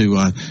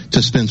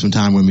to spend some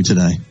time with me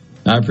today.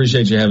 I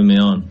appreciate you having me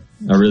on.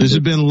 This has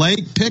been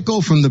Lake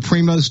Pickle from the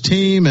Primos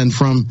team and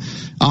from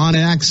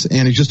Onyx,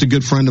 and he's just a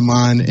good friend of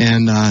mine.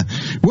 And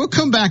we'll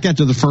come back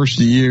after the first of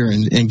the year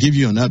and give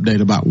you an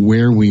update about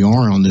where we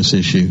are on this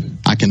issue.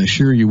 I can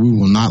assure you we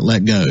will not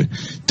let go.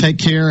 Take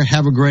care.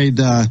 Have a great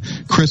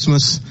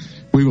Christmas.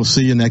 We will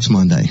see you next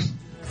Monday.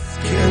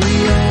 Carry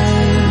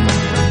on,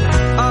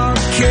 I'll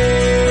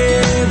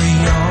carry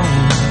on.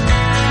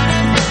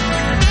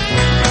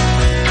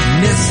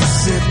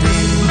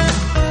 Mississippi.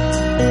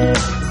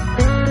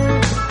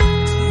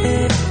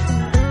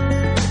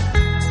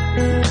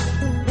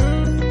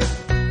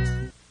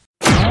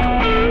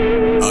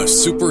 A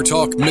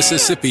SuperTalk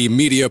Mississippi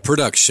media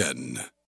production.